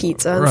Caesars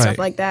pizza and stuff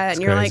like that.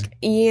 And you're crazy. Like,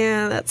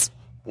 yeah, that's...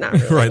 Not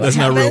really right, that's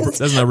not real.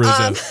 That's not real.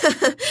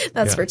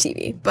 That's for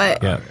TV,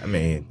 but I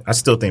mean, I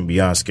still think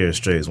Beyond Scared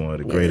Straight is one of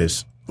the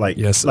greatest,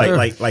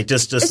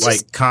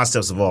 just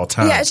concepts of all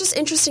time. Yeah, it's just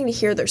interesting to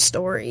hear their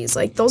stories.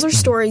 Like those are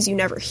stories you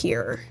never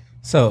hear.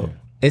 So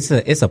it's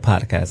a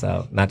podcast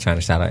out. Not trying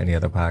to shout out any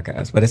other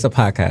podcast, but it's a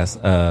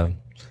podcast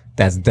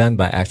that's done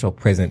by actual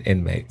prison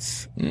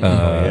inmates.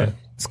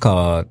 It's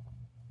called,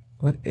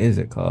 what is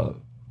it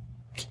called?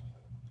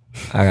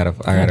 I gotta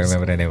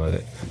remember the name of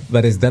it.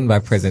 But it's done by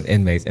prison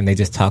inmates, and they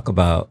just talk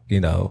about,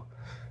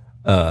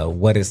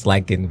 what it's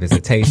like getting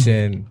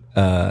visitation.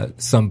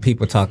 Some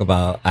people talk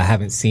about, I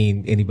haven't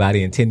seen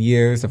anybody in 10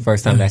 years. The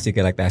first time they actually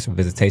get like the actual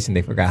visitation,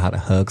 they forgot how to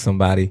hug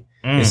somebody.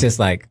 It's just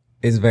like,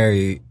 it's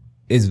very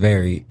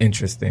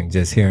interesting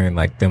just hearing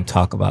like them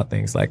talk about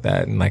things like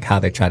that and like how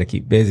they try to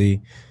keep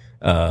busy.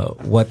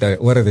 What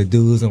are the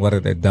do's and what are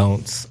the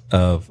don'ts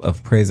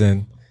of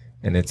prison.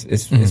 And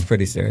it's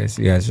pretty serious.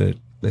 You guys should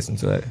listen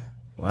to it.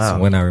 Wow. So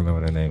when I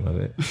remember the name of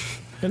it.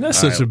 And that's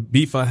such a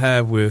beef I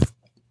have with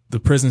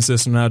the prison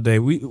system nowadays.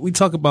 We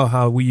talk about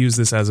how we use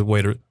this as a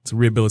way to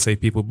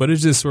rehabilitate people, but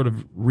it's just sort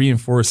of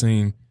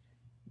reinforcing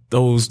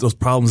those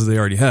problems that they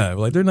already have.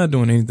 Like they're not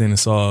doing anything to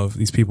solve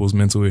these people's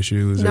mental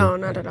issues. No,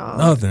 not at all.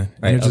 Nothing.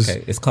 Right,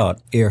 okay. It's called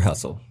Ear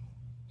Hustle.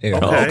 Okay,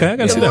 I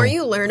gotta see the more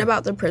you learn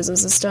about the prison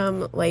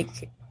system,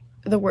 like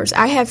the worse.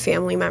 I have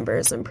family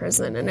members in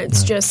prison, and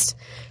it's just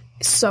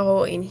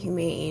so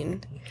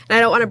inhumane. And I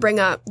don't want to bring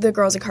up the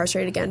Girls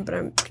Incarcerated again, but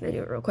I'm going to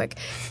do it real quick.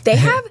 They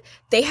have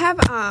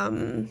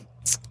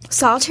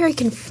solitary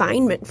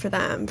confinement for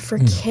them, for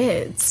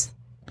kids.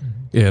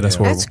 Yeah, that's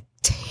horrible.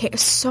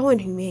 That's so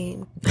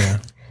inhumane. Yeah.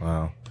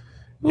 Wow.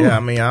 Ooh. Yeah, I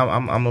mean,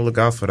 I'm going to look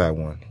out for that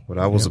one. But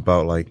I was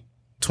about like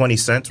 20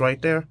 cents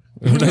right there.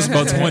 That's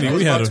about 20.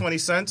 We had 20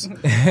 cents.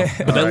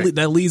 But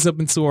that leads up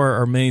into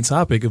our main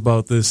topic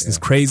about this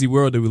crazy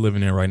world that we're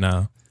living in right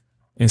now.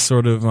 And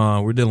sort of,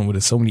 we're dealing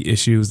with so many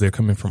issues. They're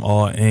coming from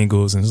all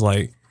angles. And it's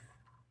like.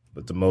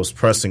 But the most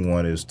pressing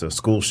one is the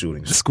school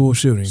shootings. The school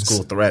shootings.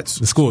 School threats.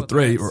 The school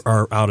threats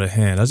are out of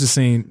hand. I was just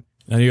seeing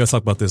and you guys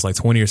talk about this, like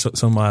 20 or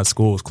some odd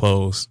schools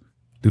closed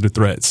due to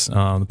threats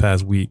the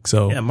past week.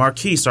 So yeah,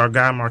 Marquise, our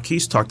guy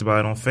Marquise talked about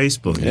it on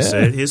Facebook. He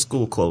said his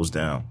school closed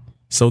down.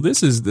 So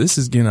this is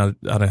getting out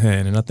of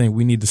hand, and I think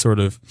we need to sort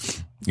of,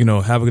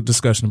 have a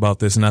discussion about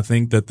this. And I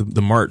think that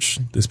the march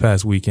this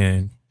past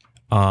weekend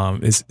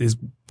is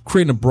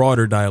creating a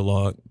broader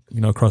dialogue,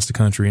 across the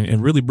country,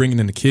 and really bringing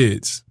in the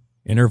kids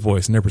and their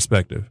voice and their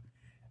perspective.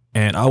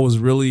 And I was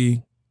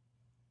really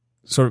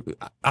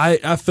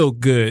I felt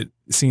good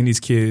seeing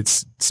these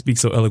kids speak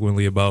so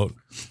eloquently about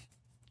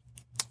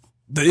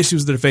the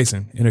issues that they're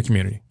facing in their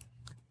community.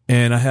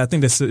 And I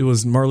think that it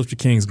was Martin Luther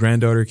King's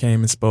granddaughter came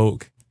and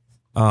spoke.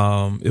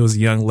 It was a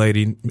young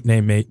lady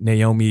named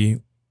Naomi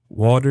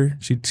Walder.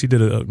 She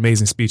did an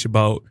amazing speech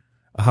about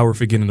how we're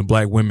forgetting the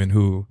black women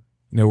who,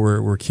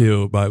 were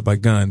killed by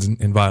guns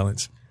and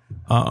violence.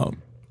 And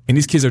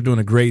these kids are doing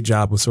a great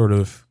job of sort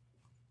of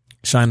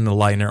shining the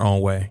light in their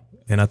own way.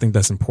 And I think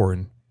that's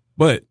important.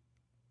 But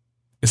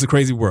it's a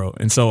crazy world.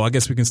 And so I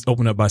guess we can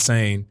open up by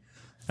saying,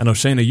 I know,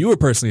 Shayna, you were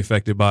personally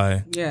affected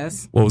by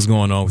what was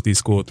going on with these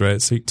school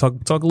threats. So talk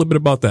a little bit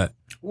about that.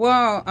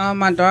 Well,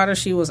 my daughter,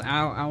 she was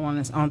out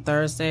on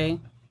Thursday.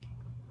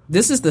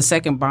 This is the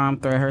second bomb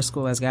threat her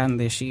school has gotten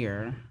this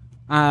year.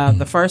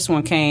 The first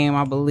one came,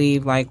 I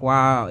believe,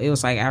 while it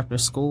was after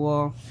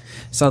school.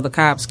 So the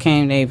cops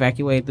came, they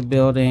evacuated the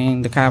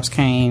building. The cops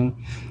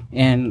came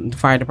and the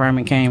fire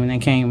department came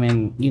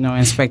and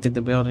inspected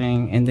the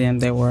building, and then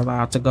they were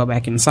allowed to go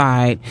back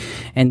inside.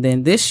 And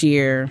then this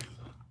year,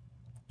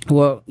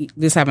 well,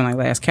 this happened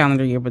last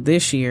calendar year, but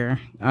this year,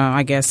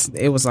 I guess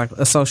it was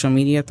a social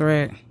media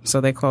threat. So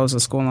they closed the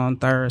school on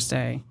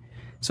Thursday.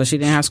 So she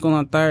didn't have school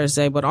on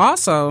Thursday, but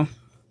also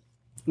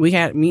we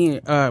had me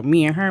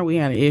and her, we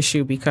had an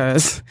issue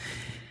because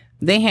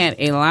they had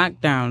a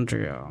lockdown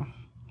drill.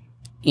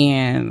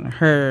 And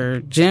her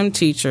gym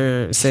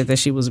teacher said that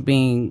she was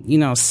being,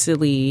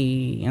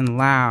 silly and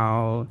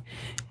loud.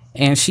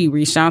 And she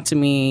reached out to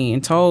me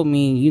and told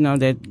me,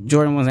 that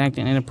Jordan was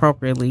acting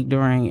inappropriately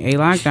during a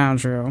lockdown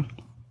drill.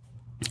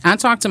 I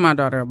talked to my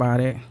daughter about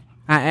it.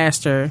 I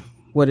asked her,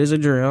 what is a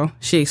drill?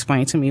 She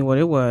explained to me what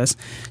it was.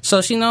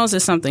 So she knows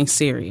it's something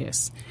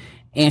serious.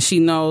 And she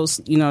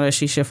knows, that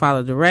she should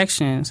follow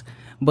directions.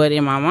 But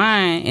in my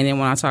mind, and then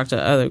when I talk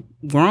to other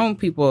grown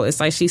people, it's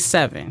like she's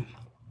 7.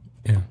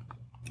 Yeah.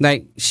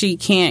 She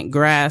can't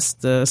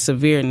grasp the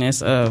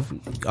severeness of,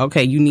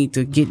 okay, you need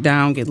to get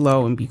down, get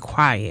low, and be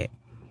quiet.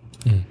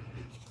 Mm.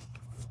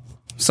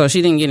 So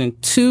she didn't get in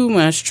too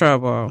much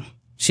trouble.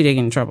 She did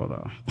get in trouble,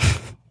 though.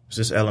 Is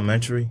this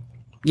elementary?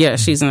 Yeah,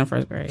 she's in the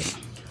 1st grade.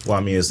 Well, I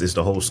mean, is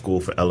the whole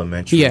school for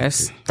elementary?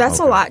 Yes. That's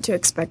a lot to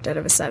expect out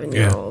of a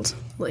 7-year-old.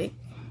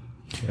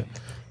 Yeah.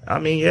 I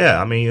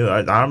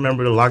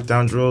remember the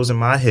lockdown drills in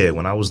my head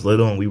when I was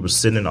little and we were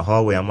sitting in the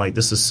hallway. I'm like,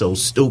 this is so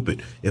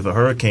stupid. If a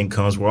hurricane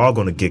comes, we're all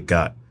going to get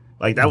got.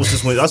 That was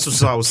just that's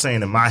what I was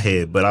saying in my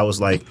head. But I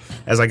was like,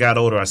 as I got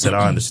older, I said,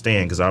 I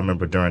understand, because I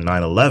remember during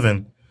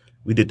 9/11,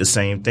 we did the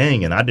same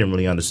thing, and I didn't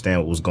really understand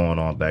what was going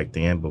on back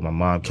then. But my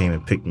mom came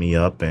and picked me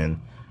up,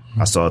 and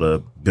I saw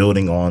the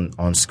building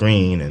on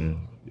screen,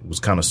 and it was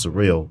kind of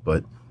surreal.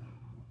 But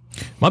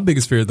my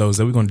biggest fear, though, is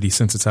that we're going to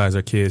desensitize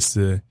our kids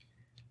to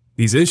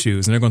these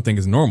issues, and they're going to think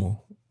it's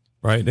normal,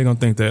 right? They're going to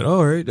think that,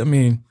 all right, I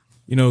mean,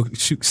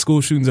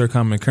 school shootings are a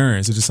common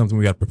occurrence. It's just something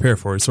we got to prepare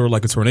for. It's sort of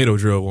like a tornado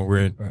drill when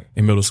we're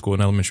in middle school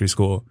and elementary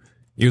school.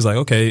 He was like,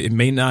 okay, it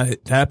may not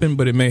happen,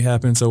 but it may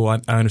happen, so I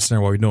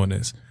understand why we're doing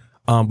this.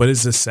 But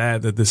it's just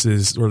sad that this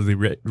is sort of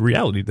the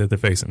reality that they're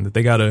facing, that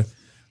they got to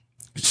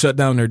shut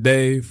down their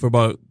day for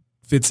about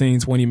 15,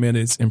 20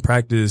 minutes and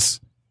practice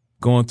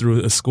going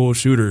through a school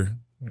shooter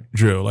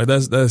drill.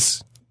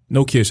 That's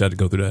no kid should have to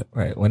go through that.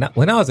 Right. When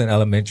I was in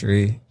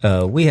elementary,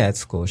 we had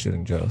school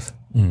shooting drills.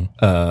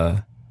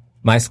 Mm.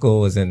 My school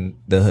was in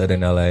the hood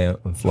in LA,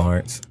 in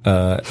Florence,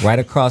 right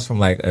across from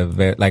one of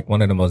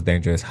the most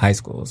dangerous high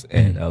schools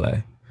in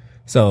LA.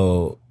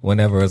 So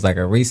whenever it's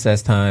a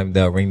recess time,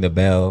 they'll ring the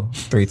bell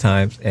 3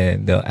 times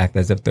and they'll act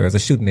as if there was a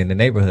shooting in the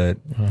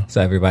neighborhood. Mm-hmm.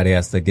 So everybody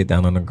has to get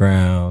down on the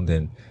ground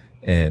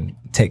and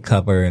take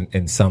cover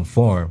in some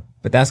form.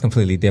 But that's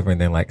completely different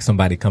than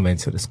somebody coming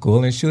into the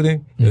school and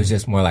shooting. It was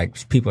just more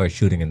people are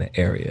shooting in the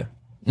area.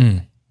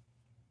 Mm.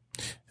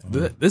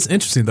 That's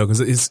interesting though, because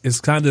it's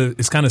kind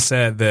of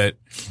sad that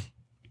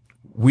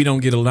we don't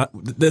get a lot.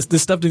 This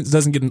stuff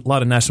doesn't get a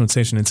lot of national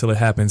attention until it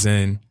happens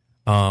in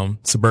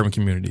suburban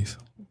communities.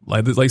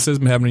 Like it's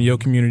been happening in your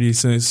community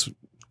since,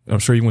 I'm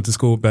sure you went to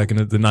school back in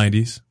the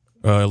 90s.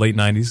 Late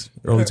 90s,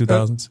 early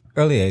 2000s?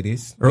 Early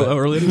 80s.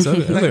 Early 80s?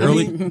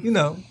 Early,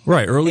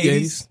 Right, early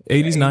 80s,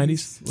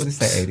 90s. What did you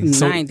say,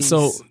 80s?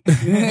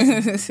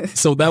 90s.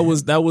 So that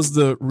was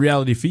the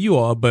reality for you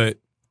all, but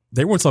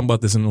they weren't talking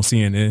about this in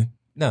CNN.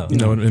 No. In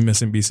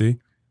MSNBC.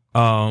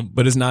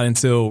 But it's not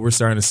until we're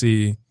starting to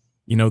see,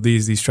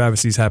 these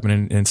travesties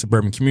happening in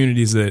suburban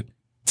communities that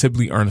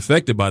typically aren't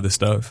affected by this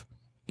stuff.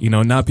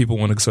 Now people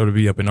want to sort of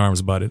be up in arms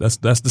about it. That's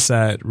the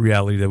sad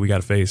reality that we got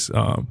to face.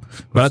 But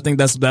I think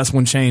that's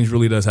when change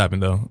really does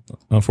happen, though.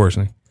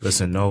 Unfortunately.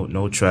 Listen,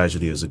 no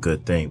tragedy is a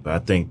good thing, but I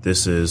think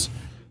this is,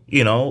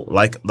 you know,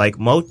 like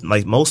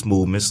most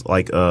movements,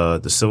 like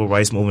the civil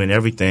rights movement and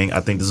everything, I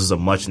think this is a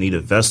much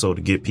needed vessel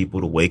to get people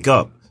to wake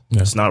up.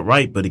 Yeah. It's not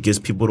right, but it gets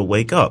people to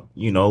wake up,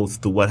 you know,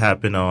 through what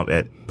happened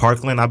at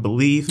Parkland, I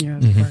believe. Yeah,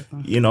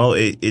 Parkland. You know,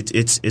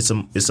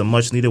 it's a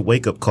much needed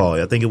wake up call.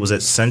 I think it was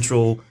at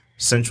Central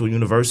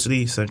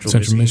University, Central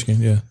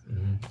Michigan. Yeah.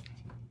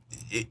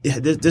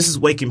 This is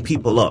waking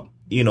people up.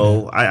 You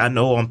know, I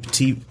know on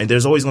TV, and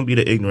there's always going to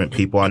be the ignorant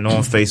people. I know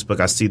on Facebook,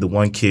 I see the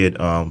one kid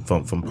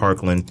from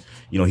Parkland.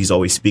 You know, he's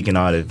always speaking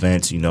out at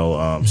events. You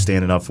know,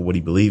 standing up for what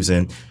he believes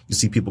in. You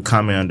see people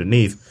comment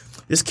underneath,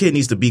 this kid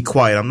needs to be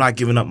quiet. I'm not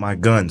giving up my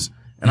guns.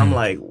 And I'm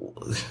like,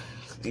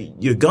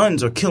 your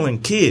guns are killing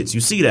kids.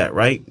 You see that,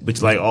 right? But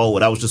you're like, oh,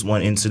 well, that was just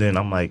one incident.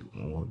 I'm like,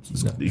 well,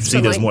 you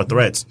see there's more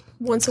threats.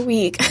 Once a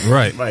week.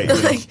 Right.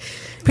 Like,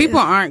 people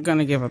aren't going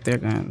to give up their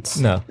guns.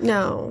 No.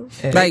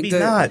 Maybe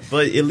not,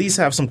 but at least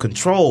have some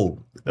control.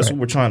 That's what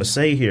we're trying to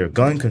say here.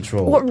 Gun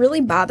control. What really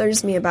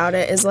bothers me about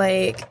it is,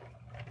 like,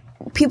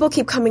 people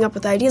keep coming up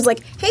with ideas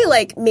like, hey,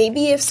 like,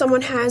 maybe if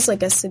someone has,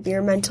 like, a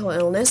severe mental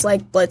illness,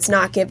 like, let's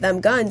not give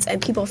them guns,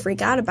 and people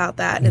freak out about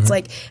that. And it's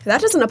like, if that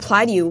doesn't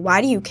apply to you,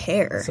 why do you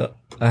care? So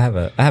I have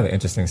an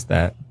interesting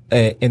stat.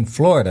 In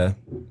Florida,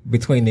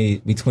 between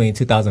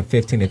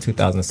 2015 and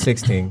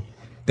 2016,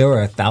 there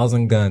were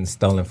 1,000 guns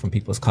stolen from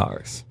people's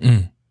cars.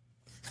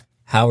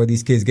 How are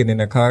these kids getting in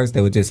their cars? They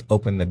would just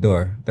open the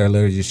door. They're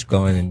literally just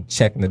going and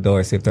checking the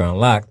door, see if they're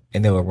unlocked,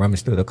 and they would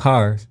rummage through the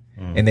cars.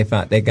 And they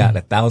found they got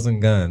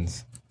 1,000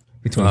 guns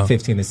between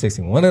 15 and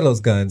 16. One of those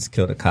guns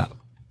killed a cop.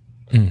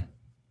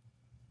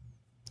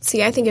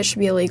 See, I think it should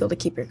be illegal to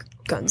keep your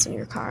guns in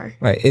your car.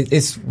 Right.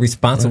 It's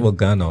responsible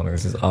gun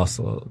owners is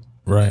also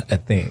a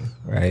thing,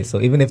 right? So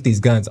even if these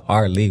guns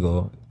are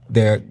legal,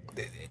 they're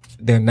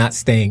not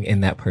staying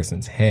in that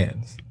person's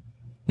hands.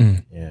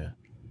 Yeah.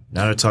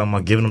 Now they're talking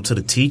about giving them to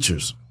the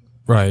teachers.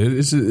 Right.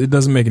 It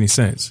doesn't make any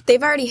sense.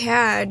 They've already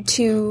had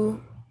two,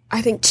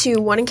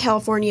 one in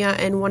California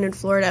and one in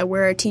Florida,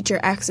 where a teacher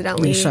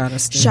accidentally shot a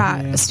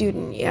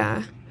student.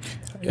 Yeah.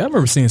 I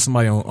remember seeing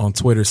somebody on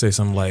Twitter say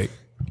something like,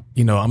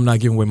 you know, I'm not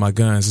giving away my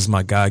guns. This is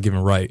my God-given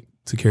right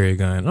to carry a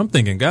gun. I'm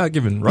thinking,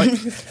 God-given right?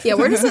 Yeah,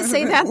 where does it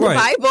say that in the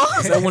Bible?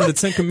 Is that one of the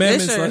 10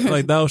 Commandments?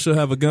 Like thou shalt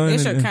have a gun?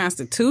 It's your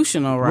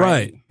constitutional right.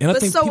 Right. And I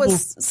think so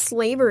was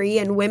slavery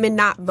and women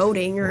not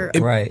voting.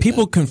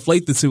 People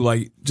conflate the two.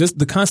 Like, just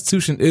the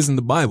Constitution is in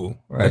the Bible.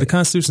 Right. Like, the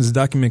Constitution is a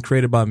document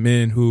created by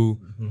men who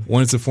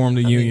wanted to form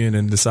the Union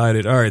and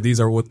decided, all right, these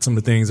are what some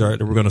of the things are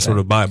that we're going to sort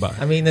of abide by.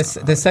 I mean, the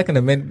Second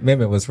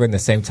Amendment was written the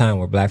same time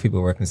where black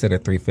people were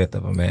considered 3/5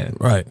 of a man.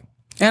 Right.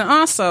 And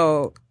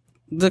also,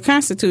 the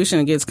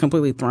Constitution gets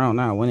completely thrown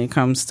out when it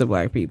comes to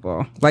black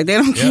people. Like, they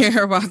don't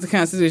care about the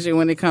Constitution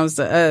when it comes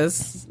to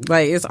us.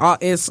 Like,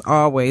 it's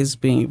always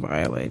being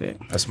violated.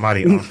 That's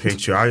mighty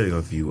unpatriotic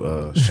of you,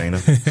 Shayna.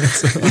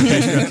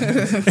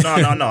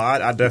 No,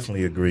 I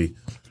definitely agree.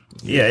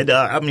 Yeah,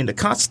 I mean, the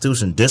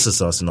Constitution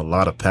disses us in a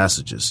lot of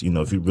passages, you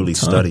know, if you really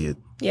study it.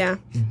 Yeah.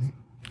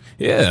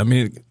 Yeah, I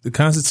mean, the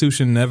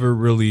Constitution never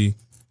really,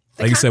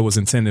 like you said, was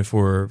intended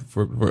for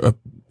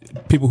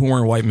people who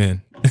weren't white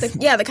men.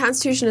 The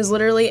Constitution is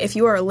literally, if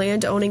you are a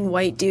land-owning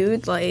white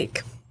dude,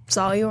 like, it's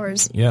all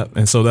yours. Yeah,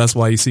 and so that's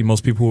why you see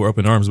most people who are up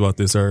in arms about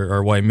this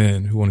are white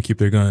men who want to keep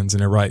their guns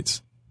and their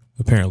rights,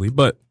 apparently.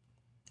 But,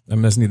 I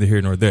mean, that's neither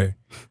here nor there.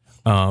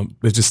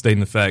 It's just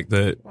stating the fact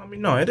that... I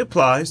mean, no, it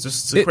applies.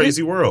 It's a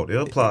crazy world. It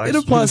applies. It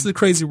applies to the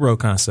crazy world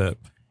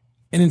concept.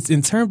 And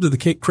in terms of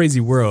the crazy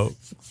world,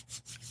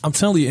 I'm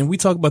telling you, and we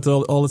talk about that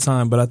all the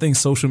time, but I think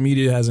social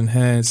media has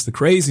enhanced the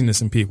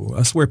craziness in people.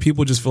 I swear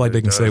people just feel like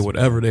they can say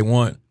whatever they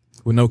want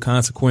with no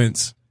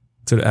consequence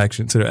to their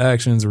actions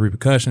or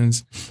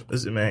repercussions.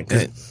 Listen, man,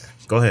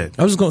 go ahead.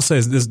 I was just going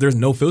to say, there's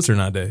no filter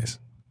nowadays.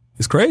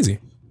 It's crazy.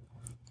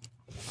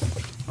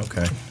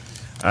 Okay.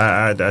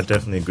 I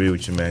definitely agree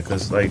with you, man,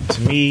 because, like,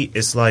 to me,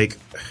 it's like,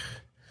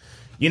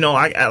 you know,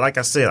 I like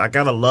I said, I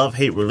got a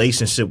love-hate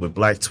relationship with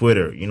Black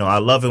Twitter. You know, I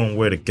love it when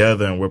we're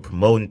together and we're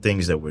promoting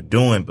things that we're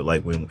doing, but,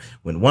 like, when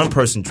one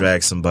person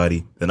drags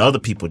somebody, then other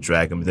people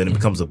drag them, and then it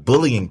becomes a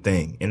bullying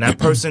thing. And that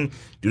person,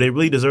 do they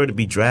really deserve to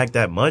be dragged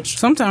that much?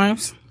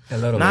 Sometimes.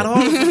 Not all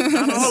of them.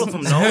 Not all of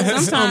them,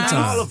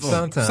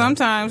 no.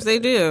 Sometimes they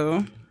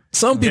do.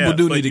 Some people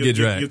do need to get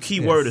dragged. Your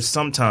key word is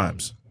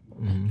sometimes.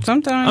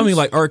 Sometimes. I mean,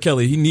 like R.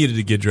 Kelly, he needed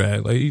to get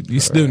dragged. Like, he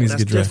still needs to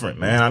get dragged. That's different,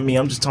 man. I mean,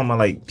 I'm just talking about,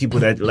 like,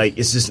 people that, like,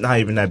 it's just not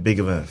even that big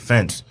of an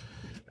offense.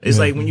 It's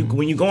like when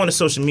you go onto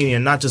social media,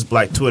 and not just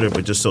Black Twitter,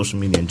 but just social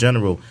media in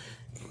general,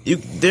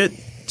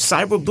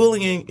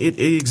 cyberbullying, it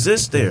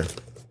exists there.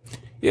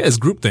 Yeah, it's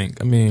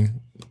groupthink. I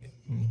mean,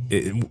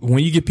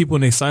 when you get people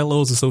in their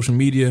silos of social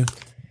media,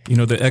 you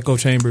know, the echo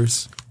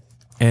chambers,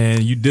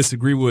 and you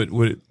disagree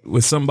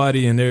with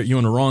somebody, and you're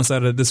on the wrong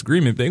side of the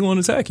disagreement, they're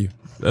going to attack you.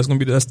 That's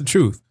the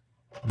truth.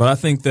 But I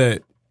think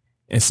that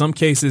in some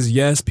cases,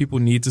 yes, people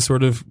need to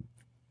sort of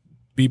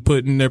be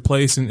put in their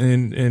place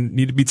and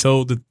need to be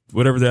told that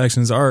whatever their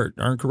actions aren't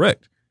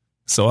correct.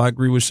 So I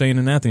agree with Shane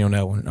and Anthony on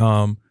that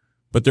one.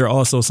 But there are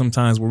also some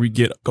times where we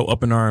go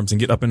up in arms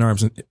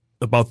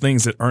about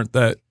things that aren't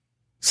that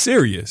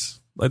serious.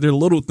 Like they're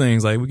little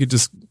things. Like we could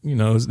just,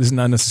 it's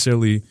not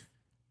necessarily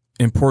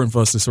important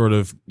for us to sort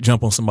of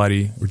jump on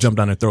somebody or jump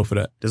down their throat for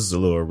that. This is a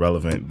little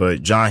irrelevant,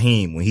 but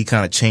Jaheim, when he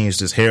kind of changed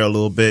his hair a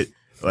little bit,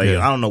 I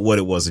don't know what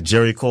it was, a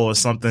Jerry Cole or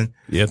something.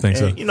 Yeah, I think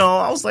so.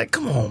 I was like,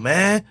 come on,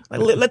 man. Like,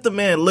 let the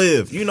man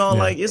live.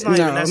 Like, it's not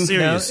even that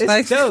serious. No,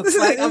 it's jokes.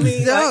 Like, I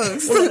mean,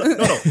 jokes.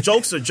 No.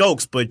 Jokes are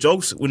jokes, but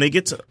jokes, when they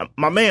get to,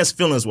 my man's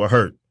feelings were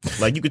hurt.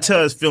 Like, you could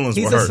tell his feelings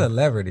were hurt. He's a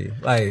celebrity.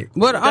 Like,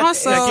 but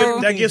also,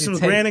 that gives him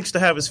advantage to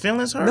have his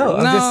feelings hurt? No,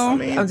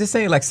 I'm just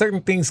saying, like,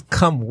 certain things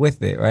come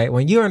with it, right?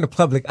 When you're in the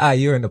public eye,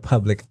 you're in the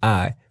public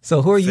eye.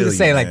 So who are you to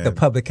say, like, the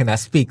public cannot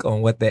speak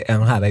on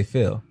on how they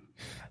feel?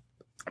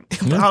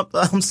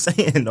 I'm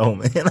saying though,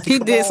 man. Like, he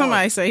did.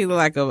 Somebody say he looked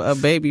like a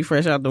baby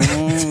fresh out the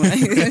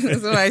womb.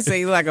 Somebody say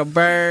he looked like a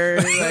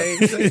bird.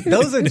 Like,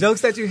 those are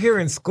jokes that you hear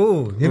in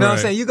school. You know what I'm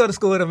saying? You go to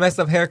school with a messed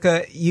up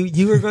haircut,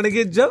 you are going to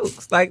get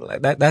jokes like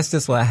that. That's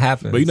just what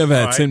happens. But you never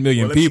had 10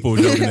 million people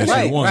joking that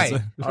shit once.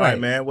 All right,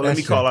 man. Well, let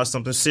me call out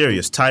something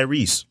serious.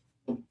 Tyrese.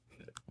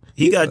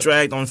 He got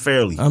dragged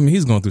unfairly. I mean,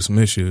 he's going through some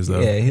issues, though.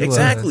 Yeah,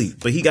 exactly. was.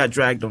 But he got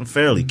dragged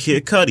unfairly.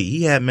 Kid Cudi,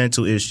 he had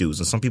mental issues,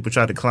 and some people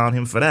tried to clown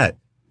him for that.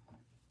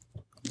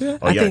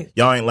 Yeah,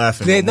 y'all ain't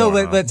laughing. Yeah,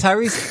 but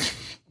Tyrese,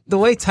 the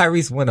way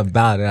Tyrese went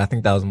about it, I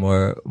think that was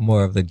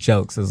more of the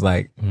jokes. It was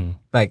like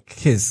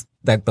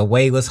the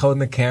way he was holding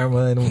the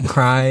camera and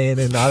crying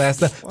and all that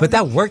stuff. But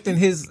that worked in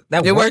his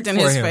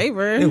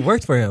favor. It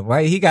worked for him,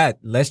 right? He got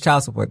less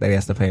child support that he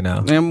has to pay now.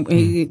 And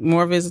he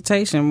more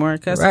visitation, more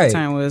custody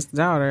time with his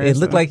daughter. It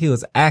looked like he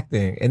was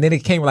acting. And then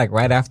it came like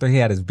right after he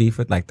had his beef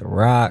with like The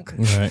Rock.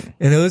 Right.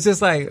 And it was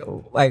just like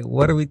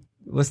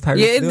what's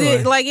Tyrese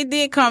doing? It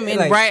did come in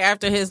right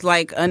after his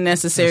like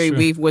unnecessary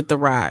beef with The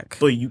Rock.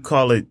 But you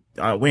call it,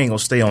 we ain't gonna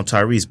stay on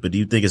Tyrese, but do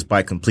you think it's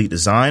by complete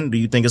design? Or do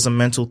you think it's a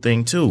mental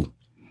thing too?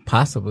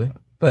 Possibly.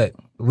 But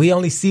we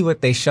only see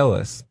what they show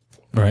us.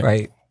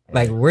 Right?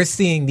 Like we're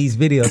seeing these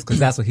videos because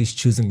that's what he's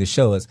choosing to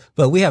show us.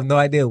 But we have no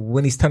idea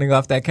when he's turning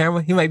off that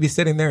camera. He might be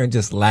sitting there and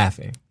just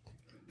laughing.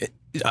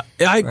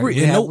 I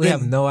agree. Right? We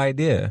have no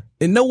idea.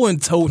 And no one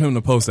told him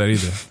to post that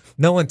either.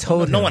 No one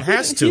told him. No one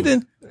has to. He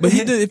didn't. But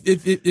he did.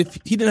 If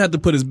he didn't have to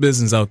put his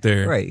business out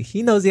there, right?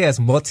 He knows he has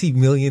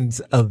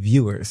multi-millions of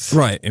viewers,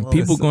 right? And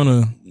people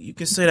gonna. You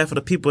can say that for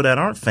the people that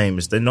aren't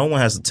famous. That no one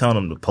has to tell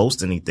them to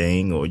post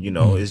anything, or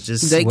it's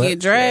just they get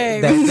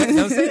dragged.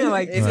 I'm saying,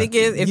 like, if it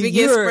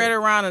gets spread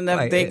around enough,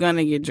 like, they're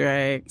gonna get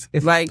dragged.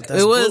 It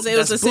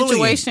was a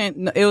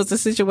situation. It was a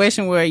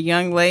situation where a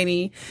young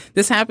lady.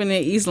 This happened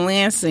in East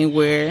Lansing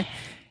where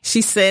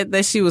she said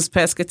that she was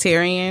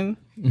pescatarian.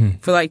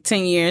 For like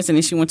 10 years, and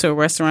then she went to a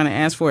restaurant and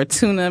asked for a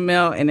tuna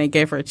melt, and they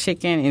gave her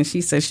chicken, and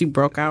she said she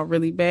broke out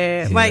really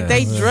bad. Yeah, like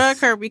they drug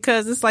her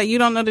because it's like you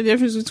don't know the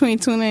difference between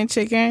tuna and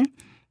chicken,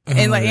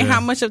 and and how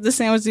much of the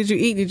sandwich did you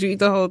eat? Did you eat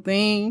the whole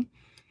thing?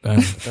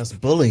 That's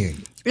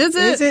bullying. Is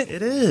it?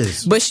 It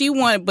is. But she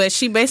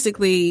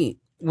basically.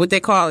 What they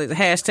call it,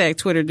 hashtag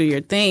Twitter do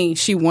your thing.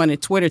 She wanted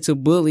Twitter to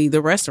bully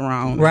the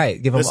restaurant. Right.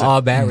 Give them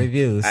all bad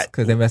reviews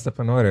because they messed up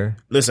an order.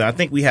 Listen, I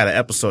think we had an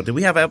episode. Did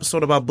we have an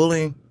episode about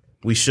bullying?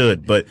 We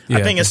should, but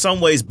I think in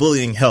some ways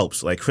bullying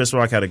helps. Like Chris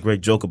Rock had a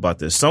great joke about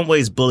this. Some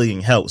ways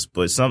bullying helps,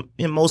 but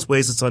in most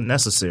ways it's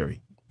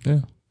unnecessary. Yeah.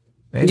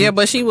 Maybe. Yeah,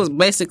 but she was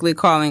basically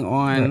calling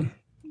on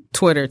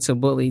Twitter to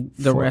bully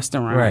the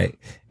restaurant. Right.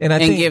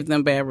 And give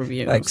them bad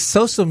reviews. Like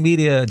social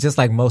media, just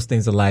like most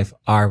things in life,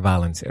 are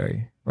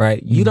voluntary.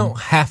 Right? You don't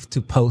have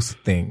to post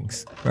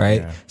things,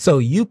 right? Yeah. So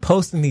you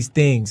posting these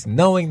things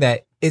knowing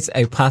that it's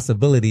a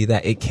possibility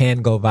that it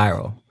can go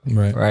viral.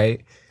 Right.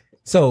 Right?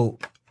 So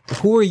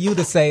who are you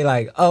to say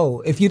like,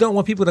 oh, if you don't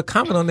want people to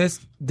comment on this,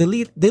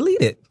 delete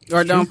it.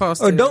 Or don't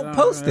post it. Or don't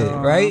post it,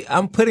 right?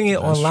 I'm putting it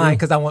online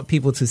because I want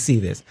people to see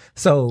this.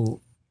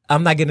 So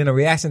I'm not getting a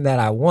reaction that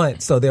I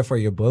want, so therefore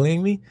you're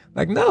bullying me?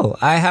 Like, no,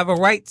 I have a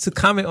right to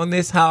comment on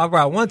this however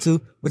I want to,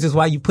 which is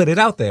why you put it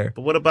out there.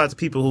 But what about the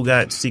people who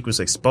got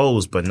secrets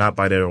exposed but not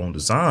by their own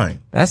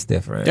design? That's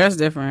different.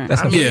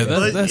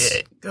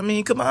 I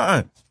mean, come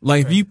on.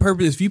 Like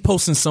if you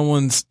posting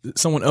someone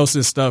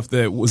else's stuff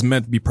that was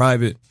meant to be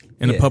private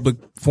in a public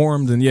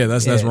forum, then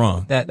that's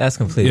wrong. That's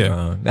completely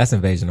wrong. That's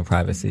invasion of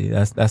privacy.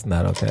 That's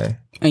not okay.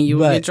 And you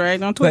will get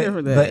dragged on Twitter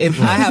for that. But if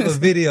I have a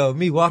video of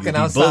me walking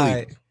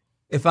outside, bullied.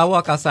 If I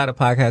walk outside of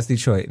Podcast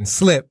Detroit and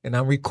slip and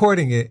I'm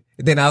recording it,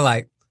 then I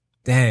like,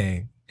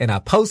 dang, and I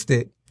post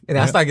it and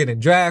I start getting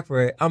dragged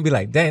for it, I'm be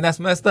like, dang, that's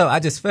messed up. I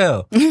just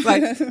fell.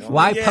 Like,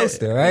 why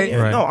post it, right?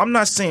 Yeah. Right? No, I'm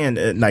not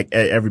saying like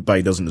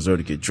everybody doesn't deserve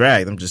to get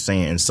dragged. I'm just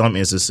saying in some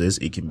instances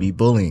it can be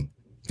bullying.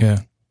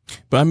 Yeah.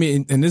 But I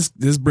mean, and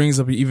this brings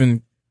up an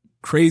even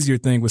crazier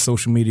thing with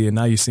social media.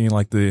 Now you're seeing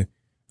like the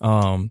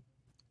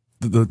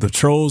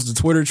trolls, the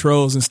Twitter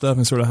trolls and stuff,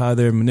 and sort of how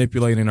they're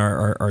manipulating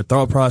our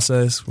thought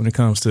process when it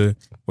comes to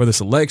whether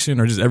it's election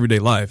or just everyday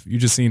life. You're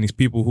just seeing these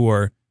people who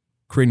are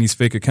creating these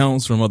fake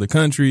accounts from other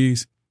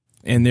countries,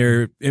 and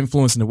they're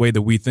influencing the way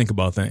that we think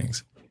about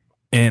things.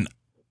 And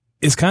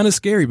it's kind of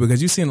scary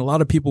because you're seeing a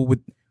lot of people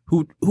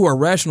who are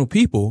rational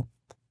people,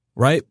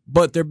 right?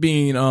 But they're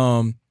being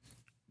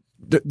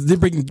they're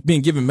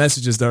being given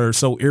messages that are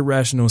so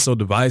irrational and so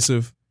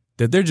divisive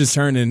that they're just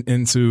turning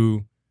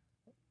into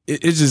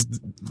it's just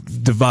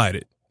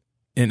divided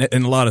in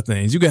a lot of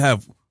things. You could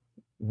have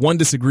one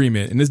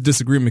disagreement, and this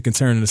disagreement can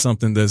turn into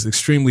something that's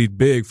extremely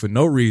big for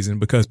no reason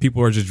because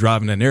people are just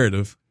driving that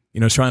narrative,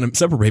 trying to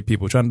separate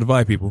people, trying to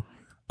divide people.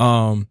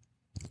 And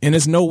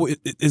it's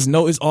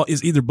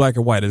either black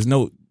or white. There's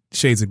no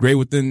shades of gray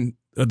within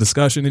a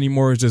discussion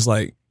anymore. It's just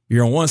like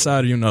you're on one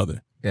side or you're on the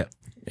other. Yeah.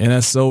 And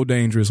that's so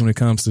dangerous when it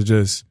comes to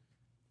just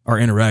our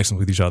interactions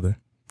with each other.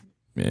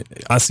 Man,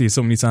 I see it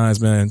so many times,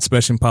 man,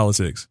 especially in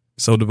politics.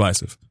 So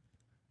divisive.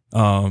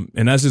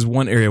 And that's just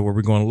one area where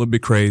we're going a little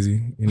bit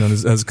crazy,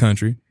 as a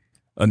country.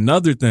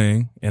 Another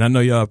thing, and I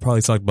know y'all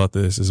probably talked about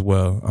this as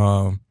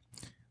well,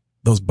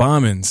 those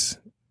bombings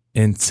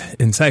in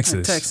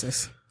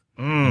Texas.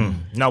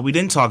 No, we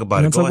didn't talk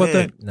about it. Go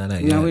ahead. No,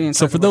 we didn't.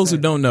 So for those who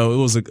don't know, it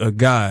was a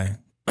guy.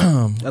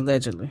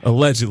 Allegedly. I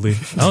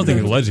don't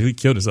think allegedly he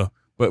killed himself,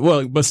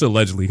 but still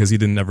allegedly because he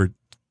didn't never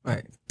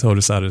told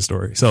his side of the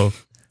story. So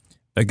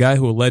a guy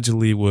who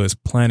allegedly was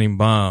planting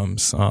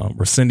bombs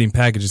or sending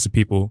packages to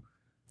people,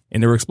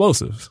 and they were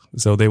explosives.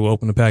 So they will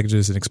open the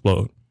packages and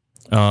explode.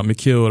 It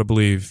killed, I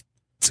believe,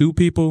 2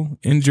 people,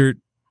 injured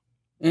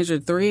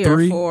 3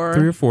 or 4.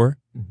 3 or 4.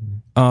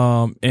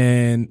 Mm-hmm.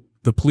 And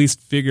the police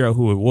figure out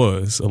who it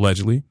was,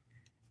 allegedly.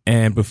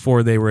 And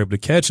before they were able to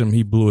catch him,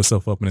 he blew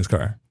himself up in his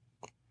car.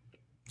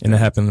 And that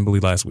happened, I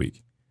believe, last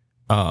week.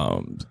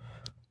 And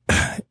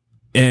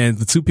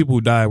the 2 people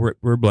who died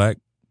were black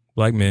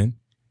men.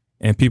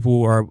 And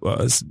people are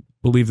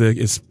believe that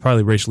it's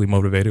probably racially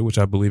motivated, which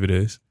I believe it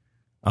is.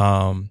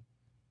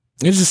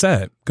 It's just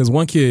sad because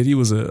one kid, he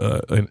was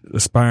an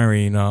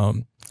aspiring, I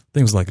think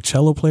it was like a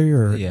cello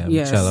player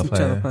cello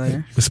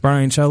player.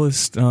 Aspiring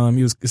cellist.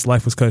 His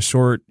life was cut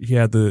short. He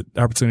had the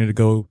opportunity to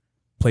go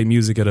play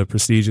music at a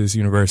prestigious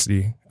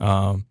university.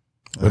 But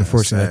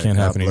unfortunately that can't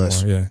happen anymore.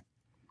 Yeah.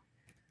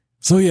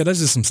 So yeah, that's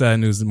just some sad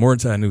news. More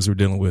sad news we're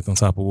dealing with on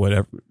top of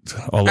whatever,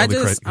 all of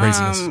the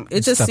craziness.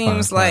 It just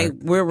seems like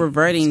we're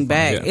reverting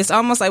back. Yeah. It's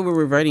almost like we're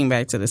reverting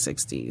back to the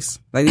 60s.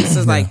 Like this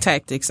is like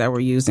tactics that were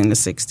used in the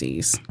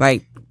 60s.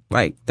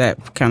 Like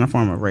that kind of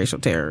form of racial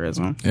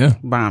terrorism. Yeah.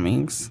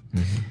 Bombings.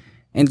 Mm-hmm.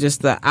 And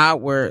just the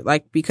outward,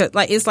 because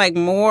it's like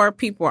more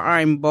people are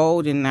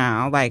emboldened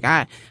now. Like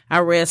I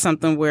read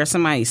something where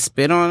somebody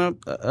spit on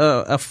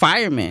a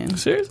fireman.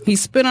 Seriously? He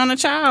spit on a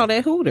child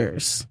at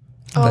Hooters.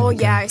 Oh,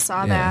 yeah, I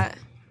saw that.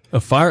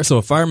 A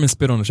fireman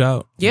spit on a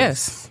child?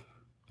 Yes.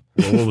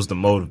 Well, what was the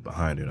motive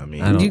behind it? I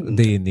mean,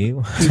 do you need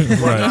one?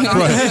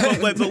 Right.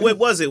 But what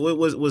was it?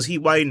 Was he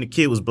white and the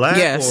kid was black?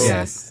 Yes.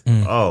 Yes.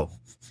 Oh.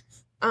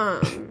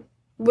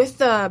 With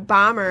the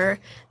bomber,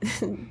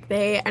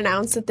 they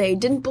announced that they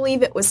didn't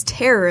believe it was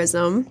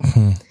terrorism.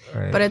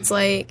 Right. But it's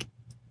like,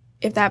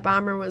 if that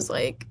bomber was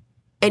like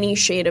any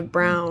shade of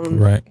brown.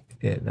 Right.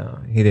 Yeah, no,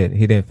 he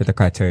didn't fit the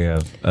criteria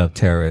of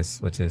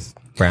terrorists, which is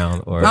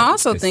brown or. I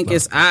also think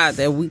it's odd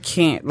that we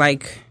can't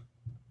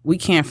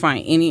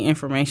find any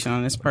information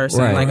on this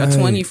person. Right. Like a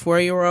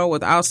 24-year-old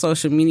without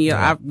social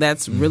media,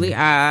 that's really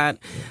odd.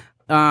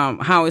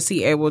 How is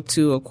he able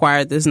to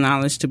acquire this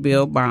knowledge to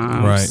build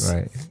bombs?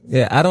 Right.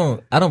 Yeah, I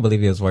don't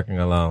believe he was working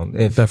alone.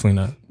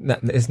 Definitely not.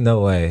 It's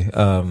no way.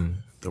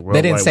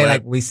 They didn't say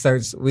like we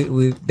searched.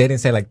 They didn't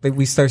say like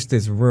we searched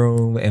this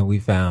room and we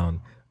found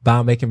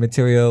bomb making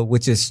material,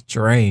 which is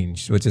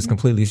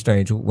completely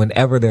strange.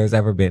 Whenever there's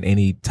ever been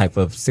any type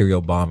of serial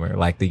bomber,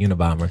 like the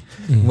Unabomber,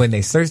 when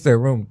they search their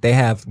room, they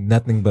have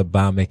nothing but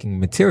bomb making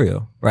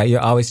material, right?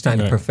 You're always trying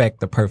to perfect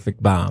the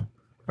perfect bomb,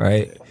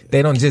 right?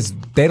 They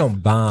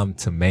don't bomb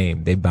to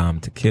maim, they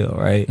bomb to kill,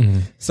 right?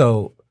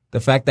 So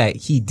the fact that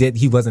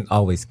he wasn't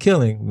always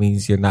killing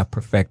means you're not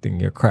perfecting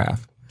your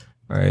craft,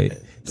 right?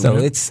 So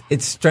it's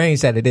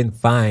strange that it didn't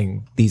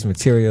find these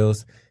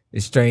materials.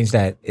 It's strange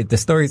that the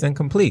story's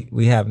incomplete.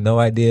 We have no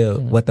idea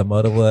what the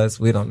motive was.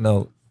 We don't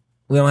know.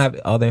 We don't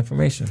have all the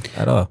information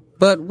at all.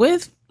 But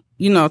with,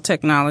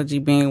 technology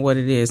being what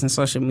it is and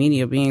social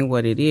media being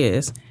what it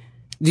is,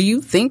 do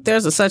you think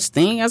there's a such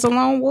thing as a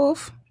lone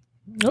wolf?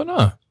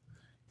 No.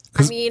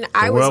 I mean,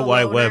 I was a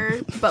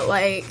loner, but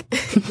I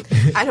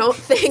don't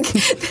think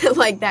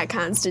that that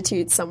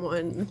constitutes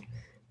someone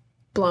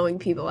blowing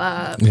people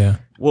up. Yeah.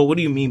 Well, what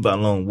do you mean by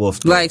lone wolf?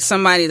 Though? Like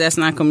somebody that's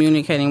not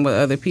communicating with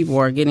other people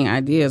or getting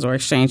ideas or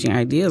exchanging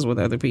ideas with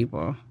other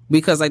people.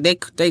 Because they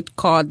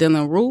called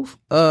Dylan Roof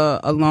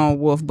a lone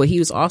wolf, but he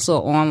was also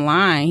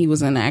online. He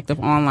was in an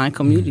active online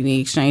community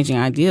exchanging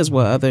ideas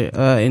with other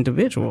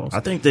individuals.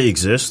 I think they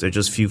exist. They're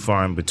just few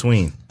far in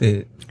between.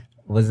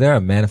 Was there a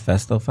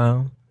manifesto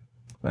found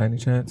by any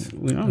chance?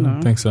 We don't know.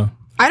 I think so.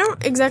 I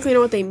don't exactly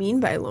know what they mean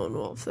by lone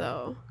wolf,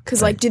 though.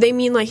 Because, do they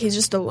mean, he's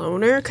just a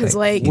loner? Because,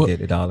 he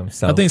did it all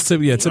himself. I think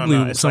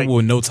typically someone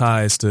with no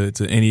ties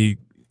to any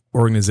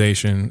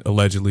organization,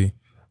 allegedly,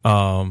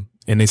 and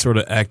they sort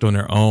of act on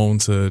their own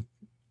to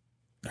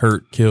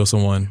kill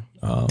someone.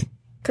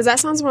 Because that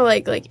sounds more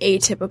like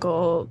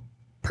atypical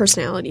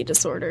personality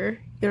disorder.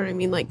 You know what I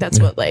mean? That's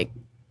what,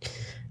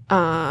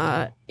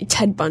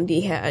 Ted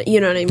Bundy had.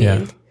 You know what I mean?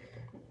 Yeah.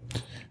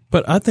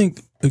 But I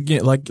think,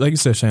 again, like you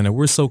said, Shannon,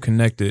 we're so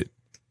connected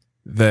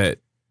that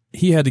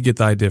he had to get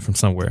the idea from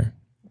somewhere,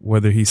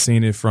 whether he's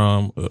seen it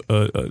from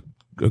a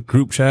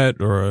group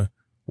chat or a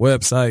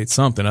website,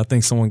 something. I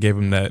think someone gave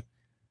him that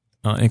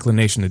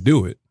inclination to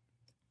do it.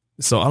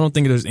 So I don't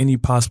think there's any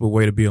possible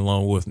way to be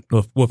alone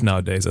with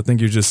nowadays. I think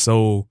you're just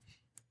so,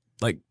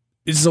 like,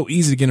 it's so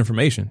easy to get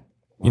information,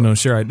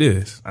 share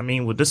ideas. I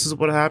mean, this is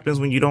what happens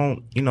when you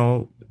don't,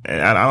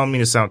 I don't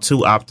mean to sound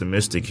too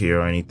optimistic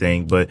here or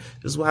anything, but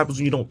this is what happens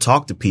when you don't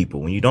talk to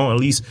people, when you don't at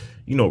least,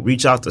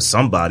 reach out to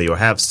somebody or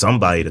have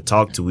somebody to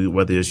talk to,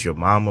 whether it's your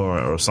mama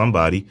or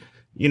somebody.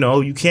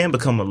 You can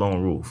become a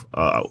lone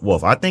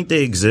wolf. I think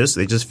they exist.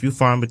 They just few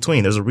far in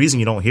between. There's a reason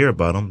you don't hear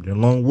about them. They're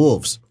lone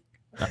wolves.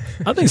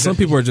 I think some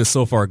people are just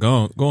so far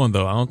gone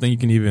though. I don't think you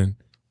can even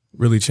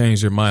really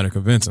change their mind or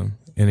convince them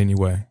in any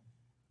way.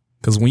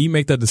 Because when you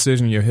make that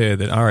decision in your head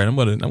that, all right, I'm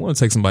gonna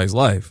take somebody's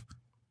life,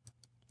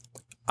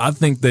 I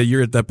think that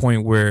you're at that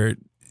point where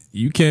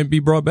you can't be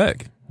brought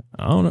back.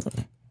 I don't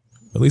know.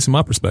 At least in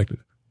my perspective.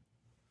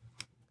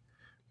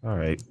 All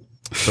right.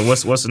 So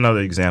what's another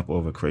example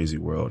of a crazy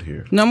world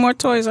here? No more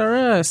Toys R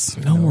Us.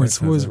 No more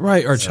Toys.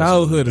 Right. Our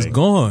childhood is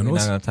gone. We're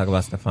not going to talk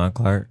about Stephon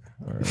Clark.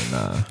 Or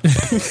nah.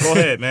 Go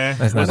ahead, man.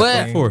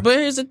 But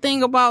here's the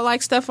thing about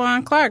like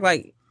Stephon Clark.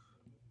 Like,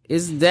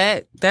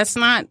 that's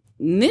not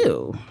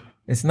new.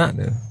 It's not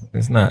new.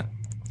 It's not.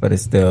 But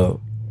it's still,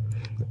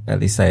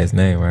 at least say his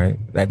name, right?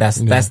 Like that's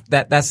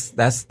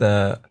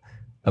the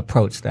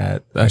approach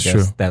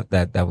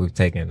that we've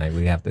taken. Like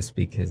we have to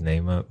speak his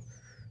name up.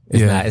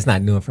 It's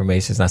not new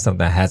information. It's not something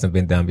that hasn't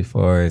been done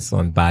before. It's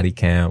on body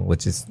cam,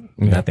 which is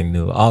nothing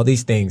new. All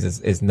these things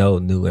is no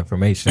new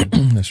information.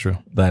 That's true.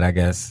 But I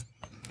guess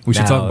we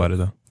should talk about it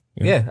though.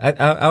 Yeah,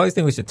 I always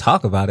think we should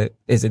talk about it.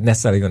 Is it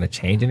necessarily going to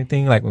change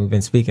anything? Like we've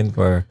been speaking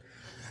for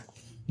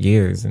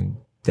years and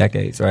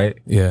decades, right?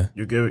 Yeah.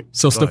 You're good.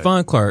 So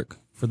Stephon Clark,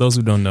 for those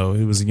who don't know,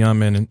 he was a young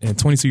man and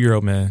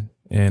 22-year-old man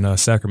in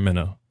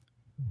Sacramento.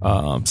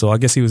 So I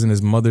guess he was in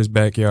his mother's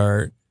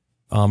backyard.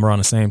 Around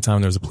the same time,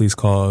 there was a police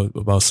call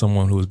about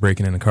someone who was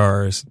breaking into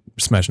cars,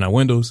 smashing out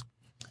windows.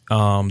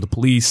 The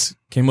police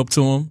came up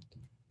to him,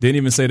 didn't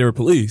even say they were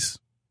police.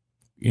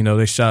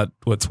 They shot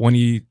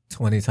 20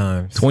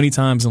 times. 20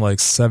 times in like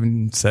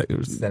 7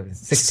 seconds.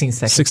 16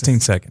 seconds. 16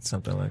 seconds.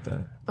 Something like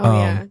that. Oh,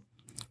 yeah.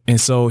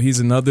 And so he's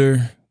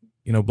another,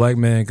 black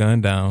man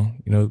gunned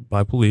down,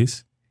 by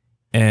police.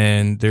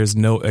 And there's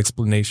no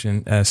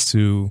explanation as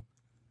to.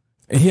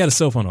 And he had a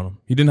cell phone on him.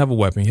 He didn't have a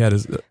weapon. He had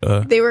his.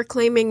 They were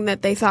claiming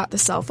that they thought the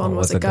cell phone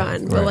was a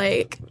gun, but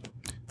like.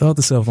 Thought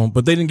the cell phone,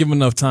 but they didn't give him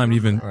enough time to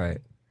even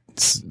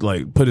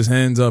like put his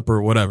hands up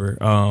or whatever.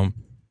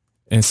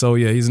 And so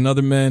he's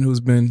another man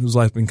whose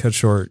life been cut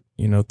short,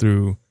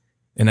 through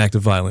an act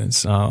of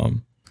violence.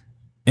 And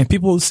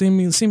people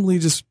seemingly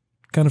just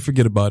kind of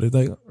forget about it.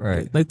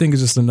 They think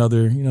it's just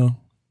another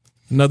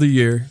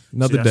year,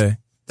 another day.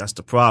 That's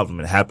the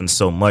problem. It happens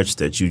so much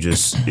that you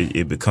just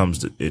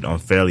it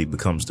unfairly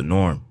becomes the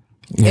norm.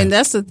 Yeah. And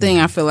that's the thing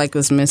I feel like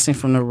was missing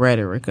from the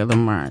rhetoric of the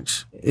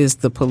march is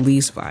the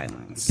police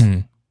violence.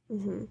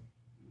 Mm-hmm.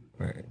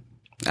 Right.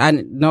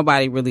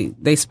 Nobody really,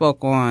 they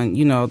spoke on,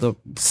 the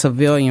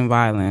civilian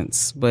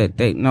violence, but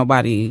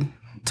nobody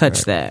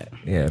touched that.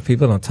 Yeah.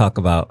 People don't talk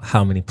about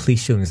how many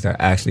police shootings there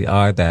actually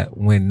are that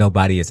when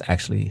nobody is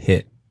actually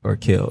hit or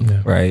killed,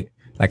 right?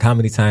 Like how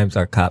many times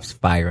are cops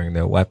firing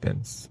their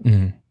weapons?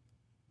 Mm-hmm.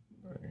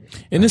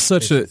 And it's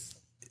such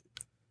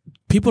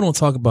people don't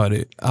talk about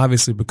it,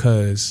 obviously,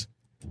 because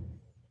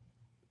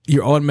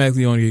you're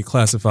automatically going to get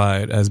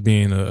classified as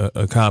being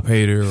a cop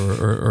hater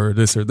or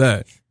this or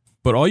that.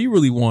 But all you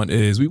really want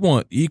we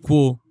want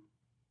equal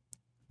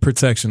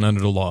protection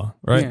under the law,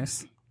 right?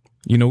 Yes.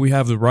 We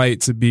have the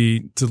right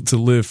to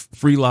live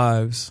free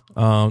lives,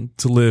 to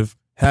live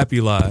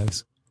happy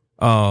lives,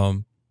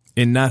 and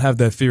not have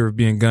that fear of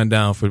being gunned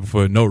down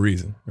for no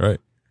reason, right?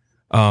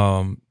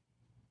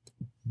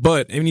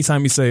 But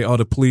anytime you say, "Oh,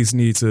 the police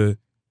need to,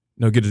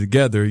 get it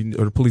together,"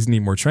 or the police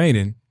need more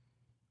training,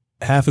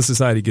 half of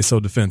society gets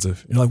so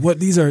defensive. You're like, "What?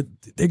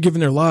 They're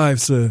giving their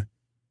lives to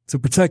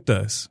protect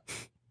us,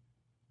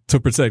 to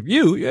protect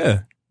you."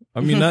 Yeah, I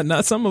mean,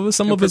 not some of us.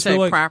 Some of us feel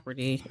like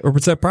property or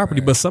protect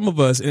property, but some of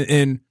us.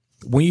 And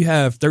when you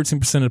have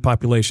 13% of the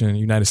population in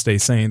the United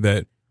States saying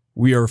that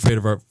we are afraid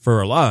for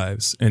our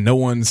lives, and no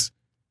one's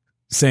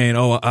saying,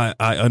 "Oh,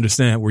 I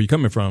understand where you're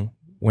coming from,"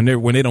 when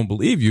they don't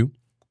believe you.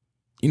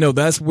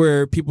 That's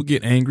where people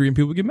get angry and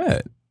people get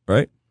mad,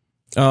 right?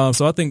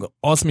 So I think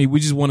ultimately we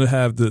just want to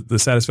have the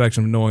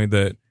satisfaction of knowing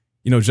that,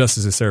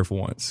 justice is served for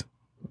once.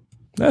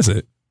 That's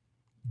it.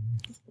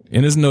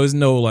 And there's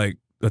no like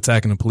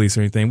attacking the police or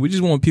anything. We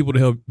just want people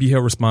to be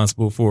held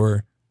responsible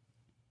for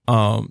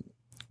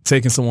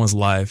taking someone's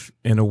life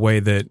in a way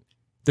that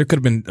there could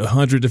have been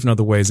 100 different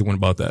other ways that went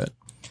about that.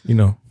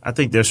 I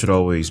think there should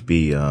always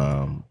be,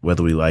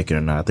 whether we like it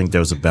or not, I think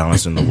there's a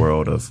balance in the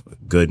world of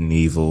good and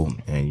evil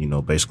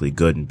and, basically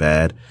good and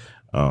bad.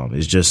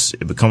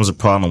 It becomes a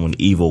problem when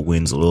evil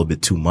wins a little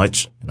bit too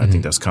much. And I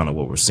think that's kind of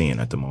what we're seeing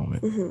at the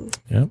moment. Mm-hmm.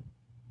 Yeah.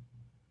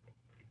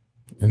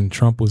 and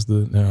Trump was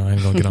the. No, I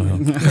ain't gonna get on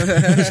him.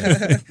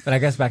 But I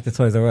guess back to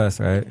Toys R Us,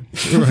 right?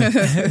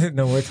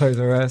 No more Toys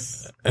R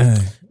Us.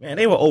 Man,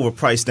 they were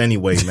overpriced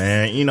anyway,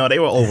 man. You know, they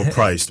were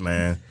overpriced,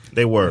 man.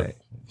 They were. Right.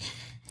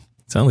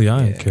 Tell you, I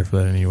don't care for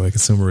that anyway.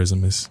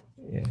 Consumerism is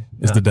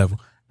the devil.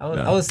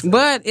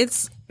 But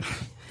it's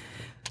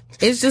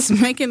just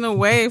making the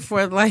way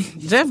for like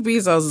Jeff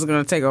Bezos is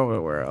going to take over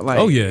the world. Like,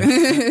 oh yeah,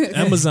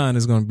 Amazon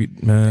is going to be,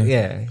 man.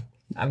 Yeah,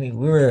 I mean,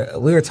 we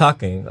were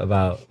talking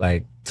about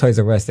like Toys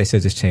R Us. They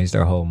should just change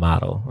their whole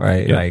model,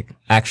 right? Yeah. Like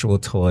actual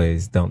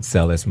toys don't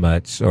sell as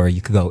much, or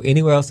you could go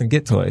anywhere else and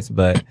get toys,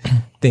 but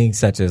things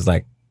such as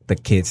like the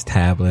kids'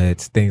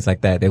 tablets, things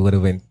like that, they would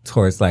have been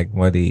towards like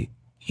more the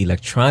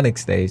electronic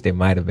stage. They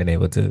might have been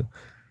able to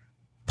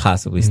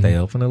possibly stay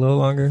open a little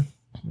longer.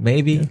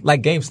 Maybe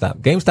like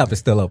GameStop. GameStop is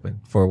still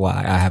open for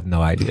why I have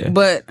no idea.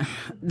 But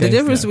the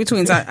difference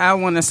between I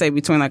want to say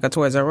between like a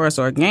Toys R Us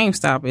or a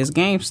GameStop is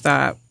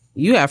GameStop.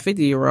 You have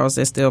 50-year-olds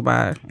that still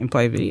buy and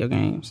play video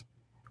games,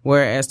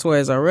 whereas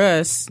Toys R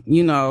Us,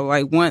 you know,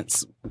 like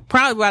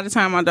probably by the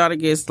time my daughter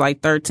gets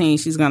like 13,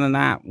 she's gonna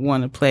not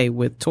want to play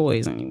with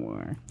toys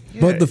anymore.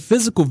 But the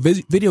physical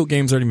video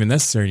games aren't even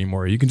necessary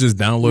anymore. You can just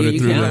download it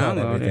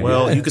through.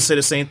 Well, you can say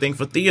the same thing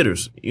for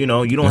theaters. You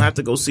know, you don't have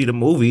to go see the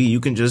movie. You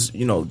can just,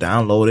 you know,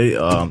 download it.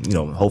 You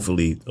know,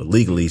 hopefully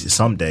legally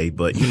someday.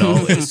 But you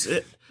know,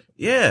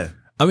 yeah.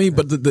 I mean,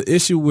 but the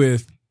issue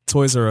with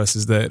Toys R Us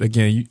is that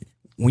again,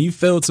 when you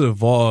fail to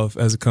evolve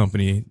as a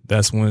company,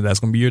 that's going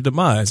to be your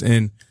demise.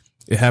 And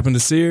it happened to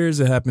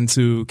Sears. It happened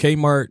to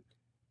Kmart.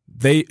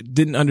 They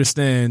didn't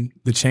understand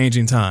the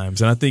changing times.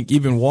 And I think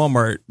even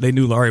Walmart, they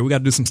knew, all right, we got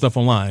to do some stuff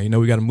online. You know,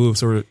 we got to move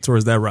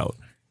towards that route.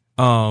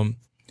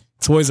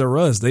 Toys R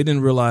Us, they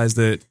didn't realize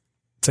that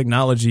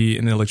technology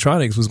and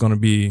electronics was going to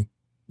be,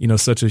 you know,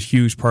 such a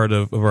huge part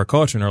of our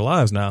culture and our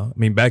lives now. I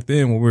mean, back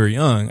then when we were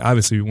young,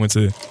 obviously we went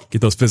to get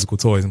those physical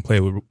toys and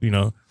play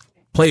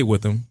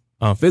with them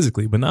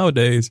physically. But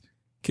nowadays,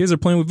 kids are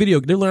playing with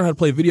they learn how to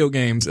play video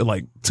games at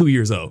like 2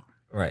 years old.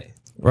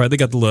 Right, they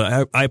got the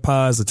little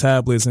iPods, the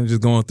tablets, and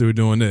just going through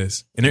doing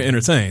this, and they're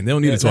entertained. They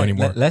don't need a toy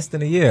anymore. Less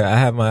than a year, I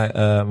have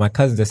my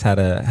cousin just had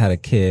a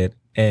kid,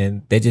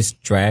 and they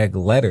just drag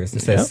letters.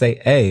 It says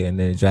say A, and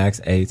then it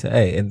drags A to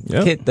A, and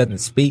the kid doesn't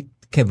speak,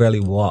 can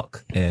barely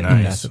walk, and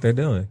that's what they're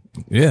doing.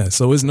 Yeah,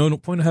 so there's no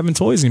point of having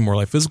toys anymore.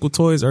 Like physical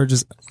toys are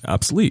just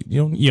obsolete.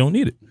 You don't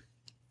need it.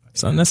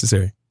 It's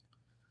unnecessary.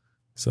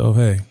 So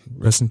hey,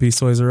 rest in peace,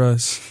 Toys R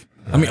Us.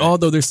 I mean,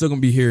 although they're still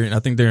going to be here, and I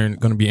think they're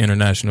going to be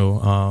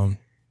international.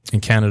 In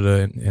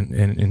Canada and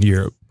in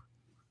Europe.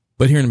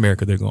 But here in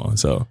America, they're gone.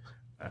 So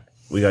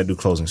we got to do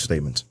closing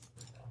statements.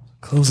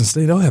 Closing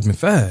statements? That happened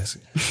fast.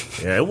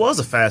 Yeah, it was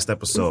a fast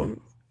episode.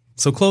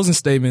 So closing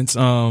statements.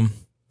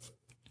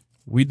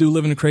 We do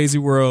live in a crazy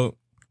world.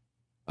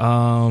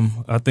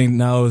 I think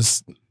now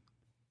is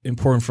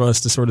important for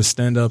us to sort of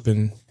stand up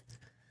and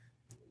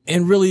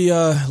really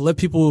let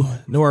people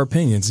know our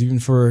opinions, even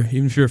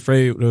if you're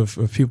afraid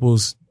of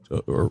people's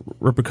or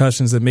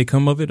repercussions that may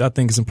come of it. I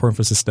think it's important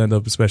for us to stand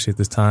up, especially at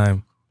this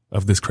time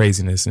of this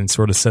craziness, and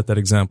sort of set that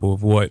example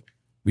of what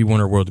we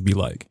want our world to be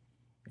like.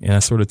 And I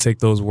sort of take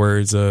those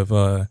words of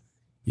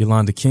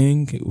Yolanda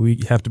King.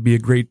 We have to be a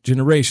great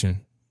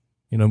generation,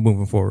 you know,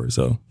 moving forward.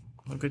 So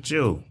look at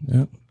you.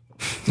 Yep.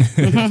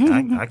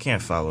 I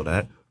can't follow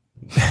that.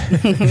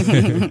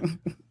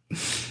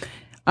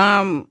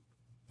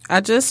 I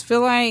just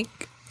feel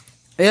like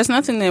there's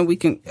nothing that we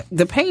can.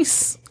 The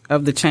pace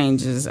of the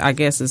changes, I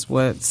guess, is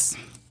what's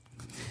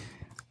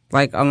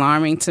like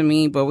alarming to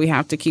me, but we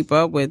have to keep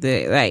up with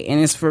it. Like, and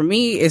it's for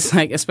me, it's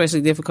like especially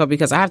difficult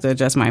because I have to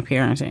adjust my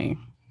parenting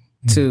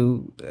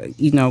to,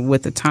 you know,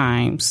 with the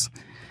times.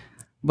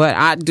 But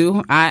I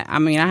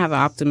mean, I have an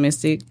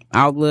optimistic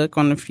outlook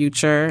on the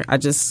future. I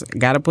just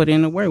got to put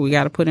in the work. We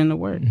got to put in the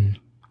work.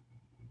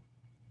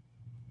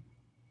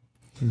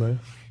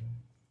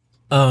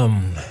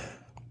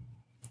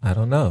 I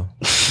don't know,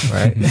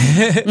 right?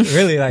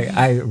 Really, like,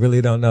 I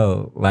really don't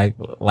know. Like,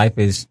 life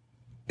is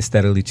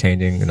steadily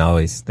changing and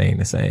always staying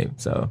the same.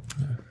 So,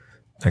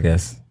 I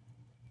guess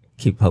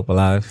keep hope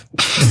alive.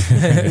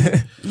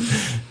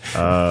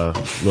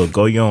 Look,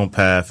 go your own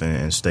path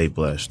and stay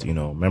blessed. You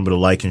know, remember to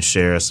like and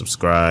share,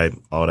 subscribe,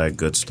 all that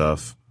good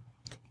stuff.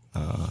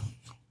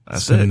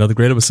 That's it. Another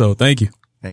great episode. Thank you.